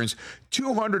user earns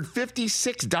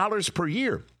 $256 per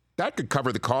year. That could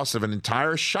cover the cost of an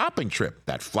entire shopping trip,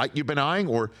 that flight you've been eyeing,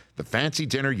 or the fancy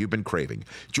dinner you've been craving.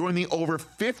 Join the over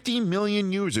 50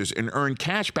 million users and earn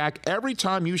cash back every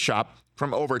time you shop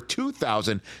from over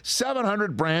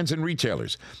 2,700 brands and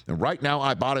retailers. And right now,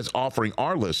 Ibotta is offering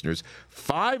our listeners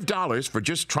 $5 for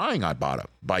just trying Ibotta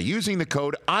by using the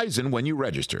code EISEN when you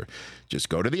register. Just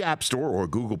go to the App Store or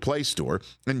Google Play Store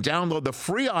and download the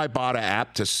free Ibotta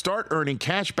app to start earning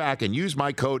cash back and use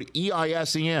my code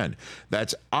EISEN.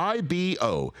 That's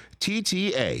IBOTTA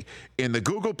in the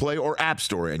Google Play or App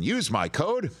Store and use my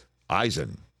code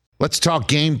EISEN. Let's talk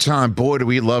Game Time. Boy, do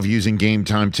we love using Game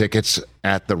Time tickets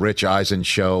at the Rich Eisen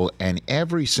Show. And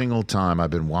every single time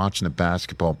I've been watching the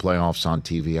basketball playoffs on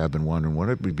TV, I've been wondering what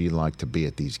it would be like to be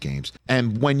at these games.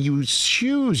 And when you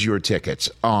choose your tickets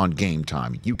on Game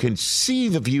Time, you can see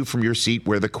the view from your seat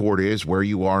where the court is, where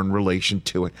you are in relation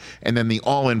to it. And then the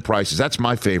all-in prices. That's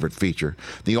my favorite feature.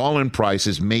 The all-in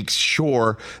prices makes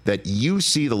sure that you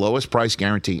see the lowest price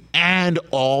guarantee and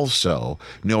also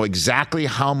know exactly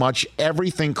how much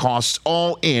everything costs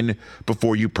all in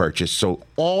before you purchase. So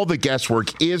all the guesswork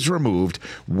is removed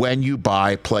when you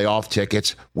buy playoff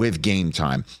tickets with Game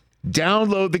Time.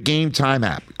 Download the Game Time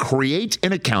app, create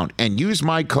an account, and use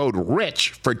my code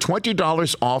RICH for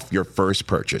 $20 off your first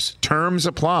purchase. Terms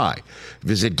apply.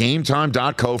 Visit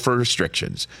GameTime.co for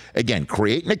restrictions. Again,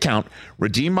 create an account,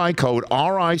 redeem my code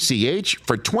RICH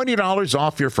for $20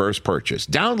 off your first purchase.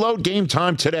 Download Game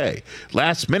Time today.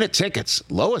 Last minute tickets,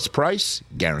 lowest price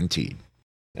guaranteed.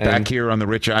 Back here on the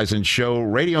Rich Eisen Show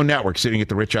radio network, sitting at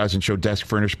the Rich Eisen Show desk,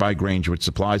 furnished by Grainger with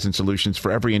supplies and solutions for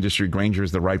every industry. Grainger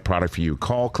is the right product for you.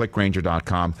 Call, click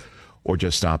Grainger.com, or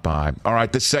just stop by. All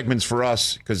right, this segment's for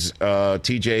us because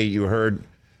TJ, you heard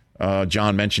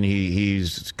John mention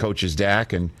he's coaches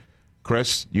Dak, and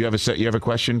Chris, you have a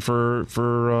question for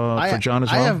John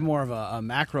as well? I have more of a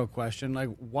macro question. Like,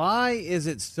 why is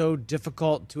it so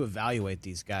difficult to evaluate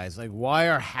these guys? Like, why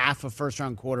are half of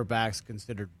first-round quarterbacks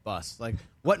considered busts? Like,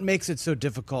 what makes it so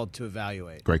difficult to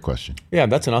evaluate? Great question. Yeah,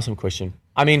 that's an awesome question.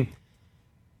 I mean,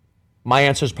 my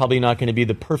answer is probably not going to be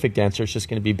the perfect answer. It's just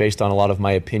going to be based on a lot of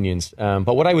my opinions.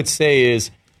 But what I would say is,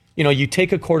 you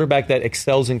take a quarterback that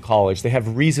excels in college. They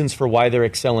have reasons for why they're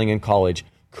excelling in college.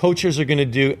 NFL coaches are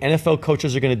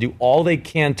going to do all they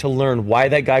can to learn why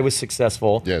that guy was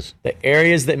successful, yes, the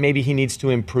areas that maybe he needs to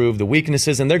improve, the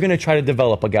weaknesses, and they're going to try to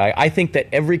develop a guy. I think that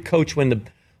every coach, when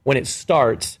it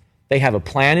starts, they have a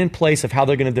plan in place of how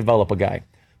they're going to develop a guy.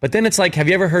 But then it's like, have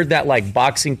you ever heard that like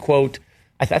boxing quote?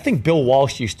 I think Bill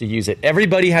Walsh used to use it.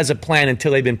 Everybody has a plan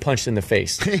until they've been punched in the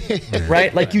face,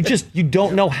 right? Like you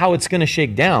don't know how it's going to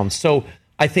shake down. So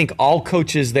I think all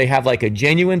coaches, they have like a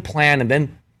genuine plan, and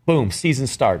then boom, season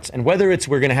starts. And whether it's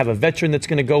we're going to have a veteran that's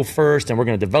going to go first and we're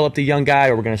going to develop the young guy,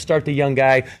 or we're going to start the young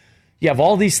guy, you have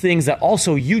all these things that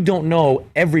also you don't know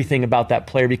everything about that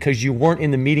player because you weren't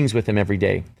in the meetings with him every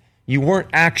day. You weren't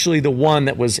actually the one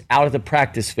that was out at the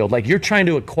practice field. Like you're trying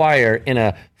to acquire in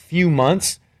a few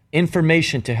months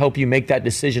information to help you make that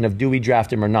decision of do we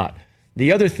draft him or not.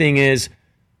 The other thing is,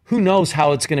 who knows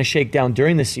how it's going to shake down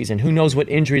during the season? Who knows what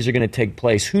injuries are going to take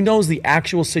place? Who knows the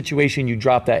actual situation you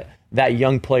drop that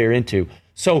young player into?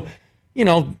 So,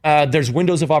 there's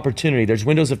windows of opportunity. There's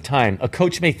windows of time. A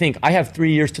coach may think, I have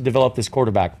 3 years to develop this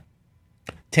quarterback.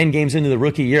 10 games into the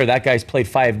rookie year, that guy's played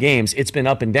 5 games. It's been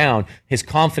up and down. His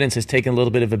confidence has taken a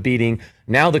little bit of a beating.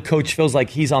 Now the coach feels like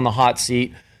he's on the hot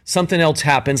seat. Something else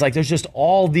happens. Like there's just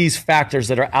all these factors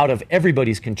that are out of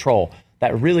everybody's control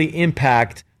that really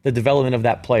impact the development of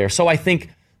that player. So I think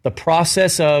the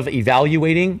process of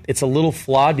evaluating, it's a little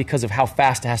flawed because of how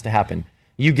fast it has to happen.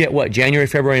 You get January,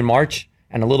 February, and March,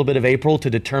 and a little bit of April to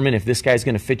determine if this guy's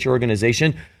going to fit your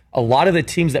organization. A lot of the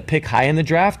teams that pick high in the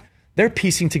draft, they're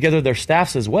piecing together their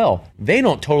staffs as well. They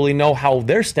don't totally know how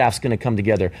their staff's going to come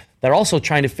together. They're also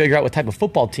trying to figure out what type of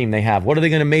football team they have. What are they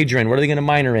going to major in? What are they going to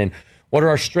minor in? What are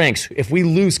our strengths? If we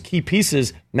lose key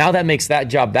pieces, now that makes that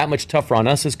job that much tougher on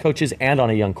us as coaches and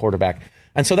on a young quarterback.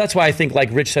 And so that's why I think, like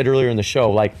Rich said earlier in the show,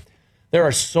 like there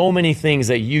are so many things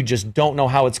that you just don't know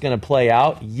how it's going to play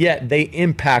out, yet they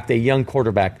impact a young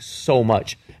quarterback so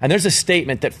much. And there's a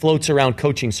statement that floats around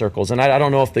coaching circles, and I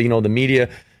don't know if the media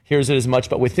hears it as much,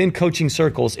 but within coaching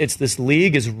circles, it's this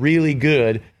league is really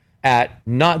good at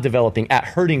not developing, at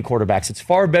hurting quarterbacks. It's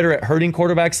far better at hurting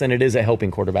quarterbacks than it is at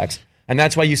helping quarterbacks. And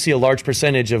that's why you see a large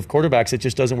percentage of quarterbacks, it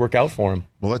just doesn't work out for them.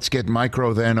 Well, let's get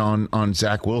micro then on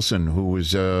Zach Wilson, who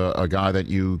was a guy that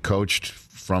you coached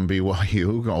from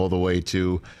BYU all the way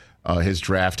to his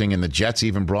drafting, and the Jets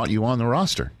even brought you on the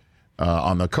roster,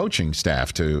 on the coaching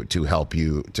staff to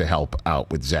help out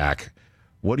with Zach.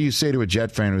 What do you say to a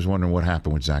Jet fan who's wondering what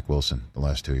happened with Zach Wilson the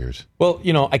last 2 years? Well,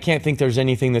 I can't think there's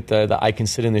anything that I can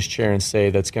sit in this chair and say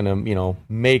that's going to,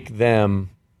 make them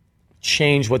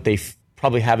change what they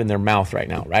probably have in their mouth right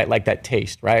now, right? Like that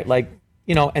taste, right? Like,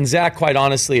 and Zach, quite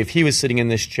honestly, if he was sitting in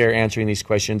this chair answering these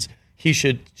questions, he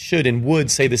should and would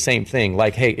say the same thing.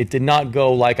 Like, hey, it did not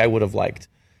go like I would have liked.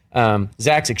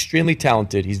 Zach's extremely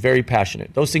talented. He's very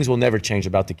passionate. Those things will never change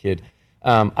about the kid.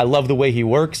 I love the way he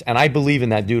works, and I believe in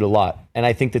that dude a lot. And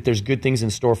I think that there's good things in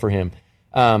store for him.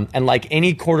 And like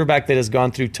any quarterback that has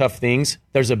gone through tough things,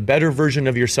 there's a better version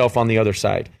of yourself on the other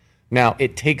side. Now,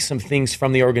 it takes some things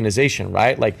from the organization,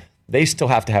 right? Like, they still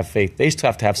have to have faith. They still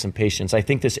have to have some patience. I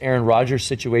think this Aaron Rodgers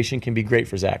situation can be great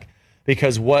for Zach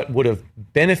because what would have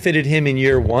benefited him in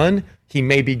year 1, he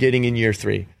may be getting in year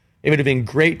 3. It would have been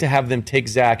great to have them take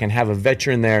Zach and have a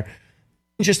veteran there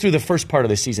just through the first part of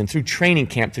the season, through training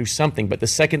camp, through something. But the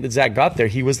second that Zach got there,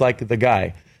 he was like the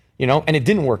guy, and it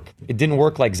didn't work. It didn't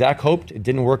work like Zach hoped. It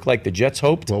didn't work like the Jets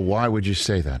hoped. Well, why would you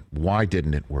say that? Why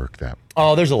didn't it work that?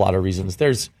 Oh, there's a lot of reasons.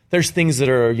 There's things that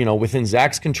are, within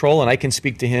Zach's control, and I can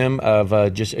speak to him of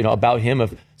about him,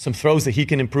 of some throws that he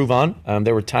can improve on.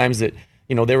 There were times that,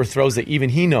 there were throws that even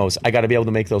he knows, I got to be able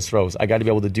to make those throws. I got to be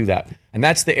able to do that. And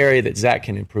that's the area that Zach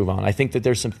can improve on. I think that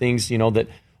there's some things, that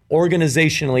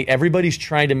organizationally, everybody's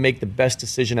trying to make the best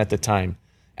decision at the time.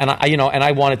 And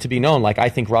I want it to be known, like I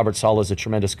think Robert Saleh is a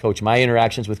tremendous coach. My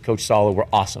interactions with Coach Saleh were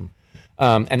awesome.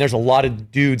 And there's a lot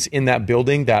of dudes in that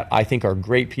building that I think are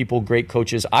great people, great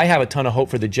coaches. I have a ton of hope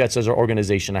for the Jets as our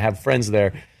organization. I have friends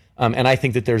there, and I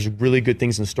think that there's really good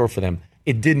things in store for them.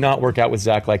 It did not work out with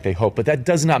Zach like they hoped, but that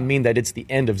does not mean that it's the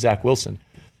end of Zach Wilson.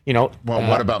 Well,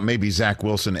 what about maybe Zach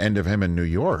Wilson, end of him in New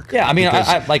York? Yeah, I mean,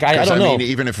 I don't know.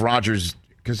 Even if Rodgers,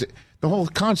 because the whole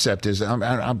concept is,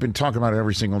 I've been talking about it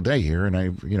every single day here, and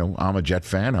I'm a Jet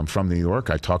fan. I'm from New York.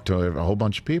 I talk to a whole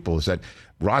bunch of people. Is that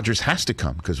Rodgers has to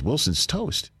come because Wilson's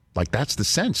toast. Like, that's the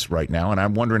sense right now, and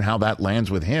I'm wondering how that lands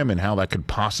with him and how that could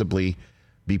possibly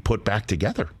be put back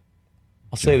together.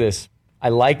 I'll say this. I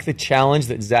like the challenge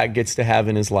that Zach gets to have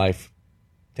in his life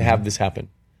to have this happen.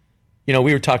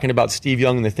 We were talking about Steve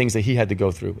Young and the things that he had to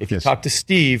go through. If you talk to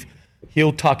Steve,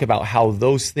 he'll talk about how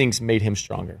those things made him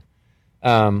stronger.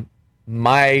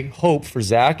 My hope for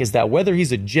Zach is that whether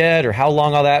he's a Jet or how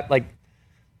long all that,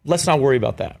 let's not worry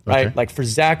about that, right? Okay. Like, for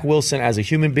Zach Wilson as a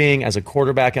human being, as a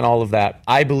quarterback and all of that,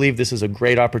 I believe this is a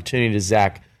great opportunity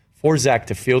for Zach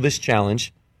to feel this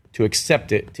challenge, to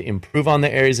accept it, to improve on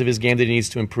the areas of his game that he needs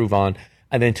to improve on,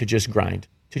 and then to just grind,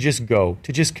 to just go,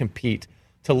 to just compete,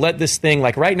 to let this thing,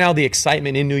 like right now the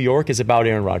excitement in New York is about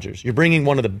Aaron Rodgers. You're bringing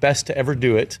one of the best to ever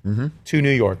do it to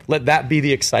New York. Let that be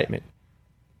the excitement.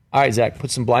 All right, Zach, put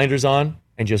some blinders on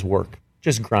and just work.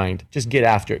 Just grind. Just get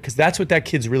after it, because that's what that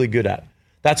kid's really good at.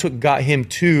 That's what got him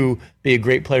to be a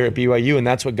great player at BYU, and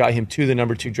that's what got him to the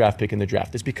number 2 draft pick in the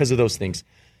draft. It's because of those things.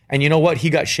 And you know what? He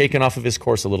got shaken off of his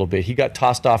course a little bit. He got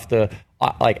tossed off out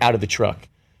of the truck.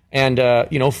 And,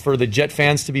 for the Jet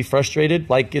fans to be frustrated,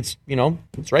 it's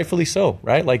rightfully so,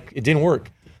 right? It didn't work.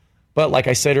 But like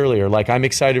I said earlier, I'm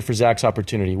excited for Zach's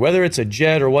opportunity. Whether it's a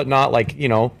Jet or whatnot,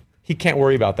 he can't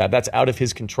worry about that. That's out of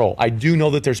his control. I do know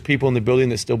that there's people in the building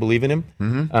that still believe in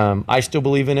him. I still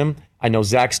believe in him. I know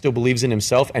Zach still believes in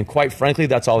himself. And quite frankly,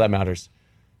 that's all that matters,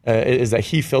 is that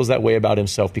he feels that way about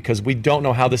himself, because we don't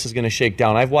know how this is going to shake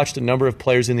down. I've watched a number of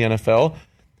players in the NFL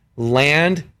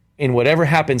land in whatever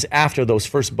happens after those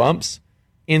first bumps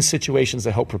in situations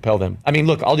that help propel them. I mean,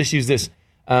 look, I'll just use this.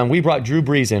 We brought Drew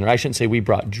Brees in, or I shouldn't say we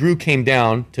brought. Drew came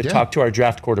down to talk to our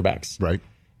draft quarterbacks. Right.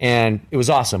 And it was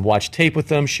awesome. Watched tape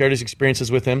with him, shared his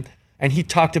experiences with him, and he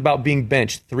talked about being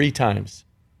benched 3 times.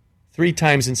 3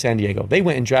 times in San Diego. They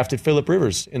went and drafted Phillip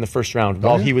Rivers in the first round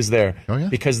while he was there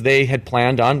because they had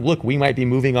planned on, look, we might be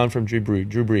moving on from Drew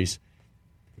Brees.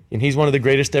 And he's one of the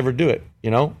greatest to ever do it,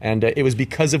 And it was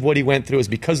because of what he went through. It was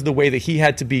because of the way that he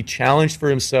had to be challenged for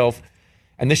himself.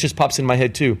 And this just pops in my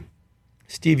head, too.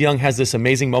 Steve Young has this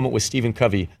amazing moment with Stephen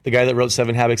Covey, the guy that wrote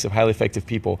 7 Habits of Highly Effective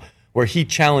People, where he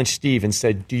challenged Steve and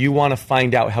said, do you want to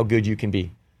find out how good you can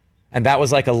be? And that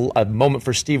was like a moment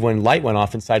for Steve when light went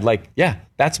off inside, yeah,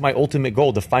 that's my ultimate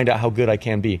goal, to find out how good I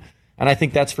can be. And I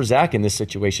think that's for Zach in this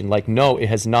situation. No, it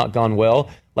has not gone well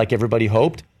like everybody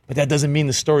hoped, but that doesn't mean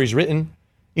the story's written.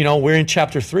 We're in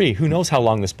chapter 3. Who knows how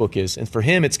long this book is? And for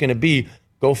him, it's going to be,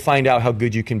 go find out how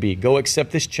good you can be. Go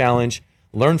accept this challenge.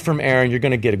 Learn from Aaron. You're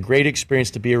going to get a great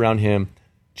experience to be around him.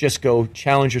 Just go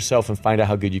challenge yourself and find out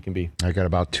how good you can be. I got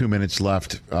about 2 minutes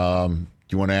left. Do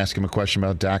you want to ask him a question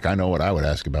about Dak? I know what I would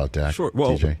ask about Dak. Sure.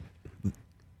 Well, TJ.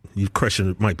 Your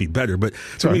question might be better, but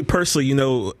for me personally,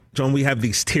 John, we have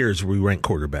these tiers where we rank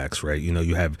quarterbacks, right?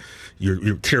 You have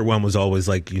your tier 1 was always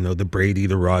the Brady,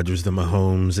 the Rodgers, the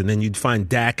Mahomes, and then you'd find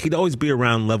Dak. He'd always be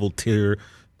around level 2,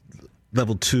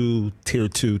 tier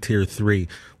 2, tier 3.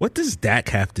 What does Dak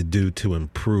have to do to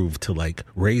improve, to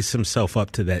raise himself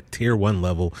up to that tier 1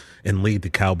 level and lead the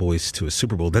Cowboys to a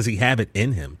Super Bowl? Does he have it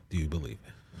in him, do you believe?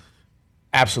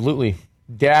 Absolutely.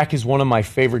 Dak is one of my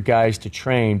favorite guys to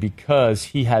train because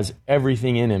he has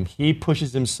everything in him. He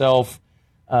pushes himself.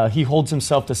 He holds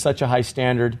himself to such a high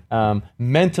standard.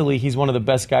 Mentally, he's one of the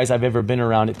best guys I've ever been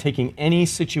around at taking any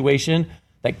situation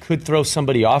that could throw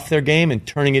somebody off their game and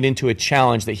turning it into a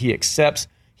challenge that he accepts,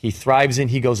 he thrives in,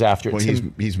 he goes after it. Well,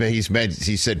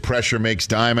 he said pressure makes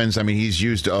diamonds. I mean, he's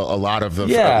used a lot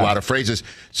of phrases.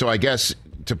 So I guess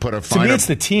to put a finer... To me, it's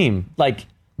the team.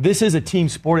 This is a team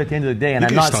sport at the end of the day, and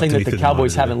I'm not saying that the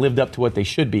Cowboys haven't lived up to what they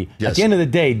should be. Yes. At the end of the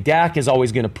day, Dak is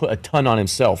always going to put a ton on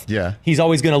himself. Yeah. He's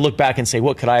always going to look back and say,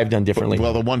 what could I have done differently?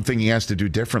 Well, the one thing he has to do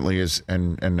differently is,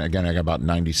 and again, I got about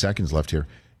 90 seconds left here,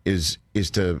 is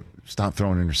to stop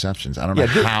throwing interceptions. I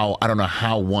don't know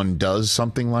how one does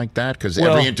something like that, because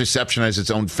every interception has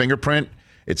its own fingerprint.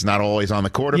 It's not always on the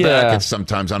quarterback. Yeah. It's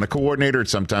sometimes on a coordinator.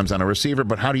 It's sometimes on a receiver.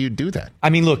 But how do you do that? I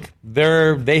mean, look,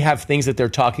 they have things that they're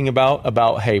talking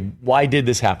about, hey, why did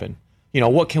this happen?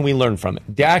 What can we learn from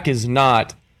it? Dak is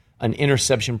not an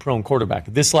interception-prone quarterback.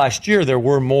 This last year, there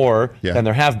were more than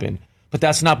there have been. But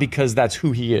that's not because that's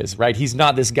who he is, right? He's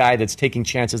not this guy that's taking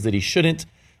chances that he shouldn't.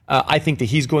 I think that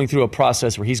he's going through a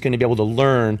process where he's going to be able to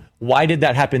learn, why did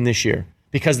that happen this year?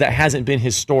 Because that hasn't been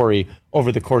his story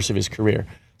over the course of his career.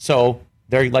 So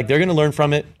they're going to learn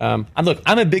from it. I'm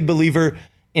a big believer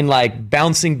in like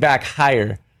bouncing back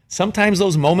higher. Sometimes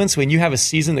those moments when you have a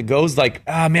season that goes like,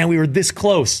 man, we were this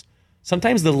close.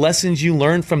 Sometimes the lessons you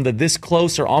learn from the this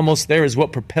close or almost there is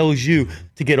what propels you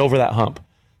to get over that hump.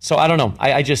 So I don't know.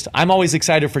 I'm always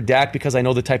excited for Dak because I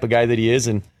know the type of guy that he is.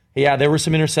 And yeah, there were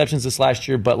some interceptions this last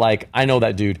year, but like I know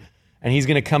that dude. And he's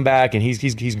going to come back, and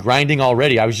he's grinding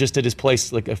already. I was just at his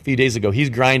place like a few days ago.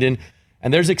 He's grinding,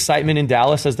 and there's excitement in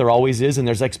Dallas as there always is, and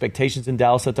there's expectations in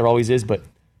Dallas that there always is, but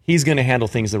he's going to handle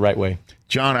things the right way.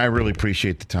 John, I really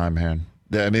appreciate the time, man.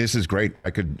 I mean, this is great.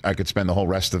 I could spend the whole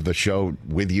rest of the show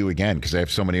with you again because I have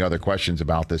so many other questions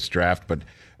about this draft, but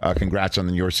congrats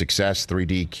on your success.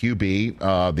 3D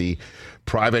QB, the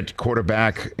private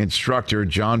quarterback instructor,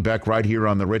 John Beck, right here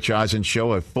on the Rich Eisen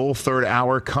Show. A full third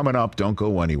hour coming up. Don't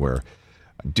go anywhere.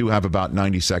 I do have about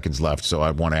 90 seconds left, so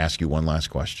I want to ask you one last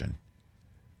question.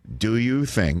 Do you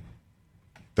think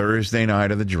Thursday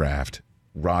night of the draft,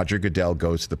 Roger Goodell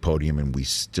goes to the podium and we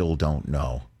still don't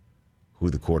know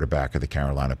who the quarterback of the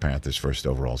Carolina Panthers first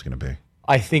overall is going to be?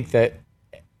 I think that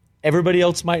everybody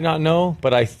else might not know,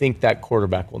 but I think that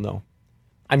quarterback will know.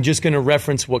 I'm just going to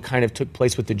reference what kind of took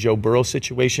place with the Joe Burrow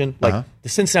situation. Like the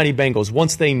Cincinnati Bengals,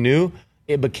 once they knew,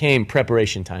 it became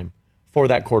preparation time for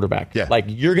that quarterback. Yeah. Like,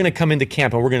 you're going to come into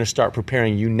camp and we're going to start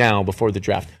preparing you now before the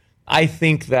draft. I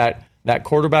think that that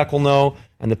quarterback will know,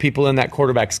 and the people in that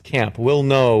quarterback's camp will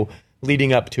know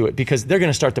leading up to it, because they're going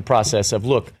to start the process of,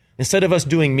 look, instead of us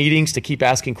doing meetings to keep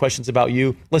asking questions about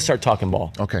you, let's start talking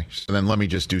ball. Okay, so then let me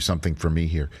just do something for me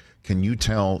here. Can you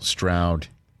tell Stroud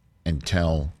and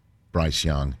tell Bryce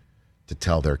Young to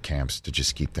tell their camps to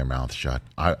just keep their mouths shut?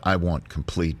 I want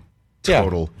complete,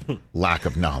 total lack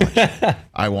of knowledge.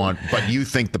 But you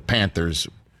think the Panthers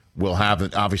will have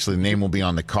it? Obviously, the name will be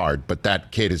on the card, but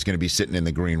that kid is going to be sitting in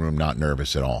the green room not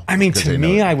nervous at all. I mean, to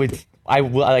me, I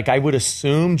would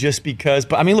assume, just because,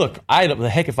 but I mean, look, the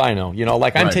heck if I know,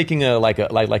 I'm taking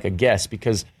a guess,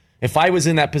 because if I was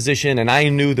in that position and I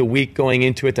knew the week going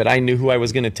into it that I knew who I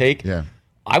was going to take,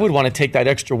 I would want to take that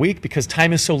extra week, because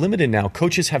time is so limited now.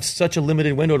 Coaches have such a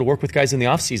limited window to work with guys in the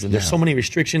offseason. There's so many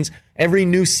restrictions. Every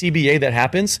new CBA that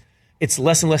happens, it's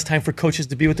less and less time for coaches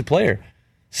to be with the player.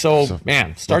 So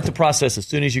man, start the process as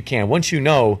soon as you can. Once you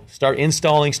know, start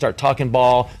installing, start talking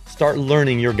ball, start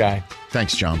learning your guy.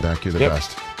 Thanks, John Beck. You're the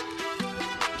best.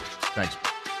 Thanks.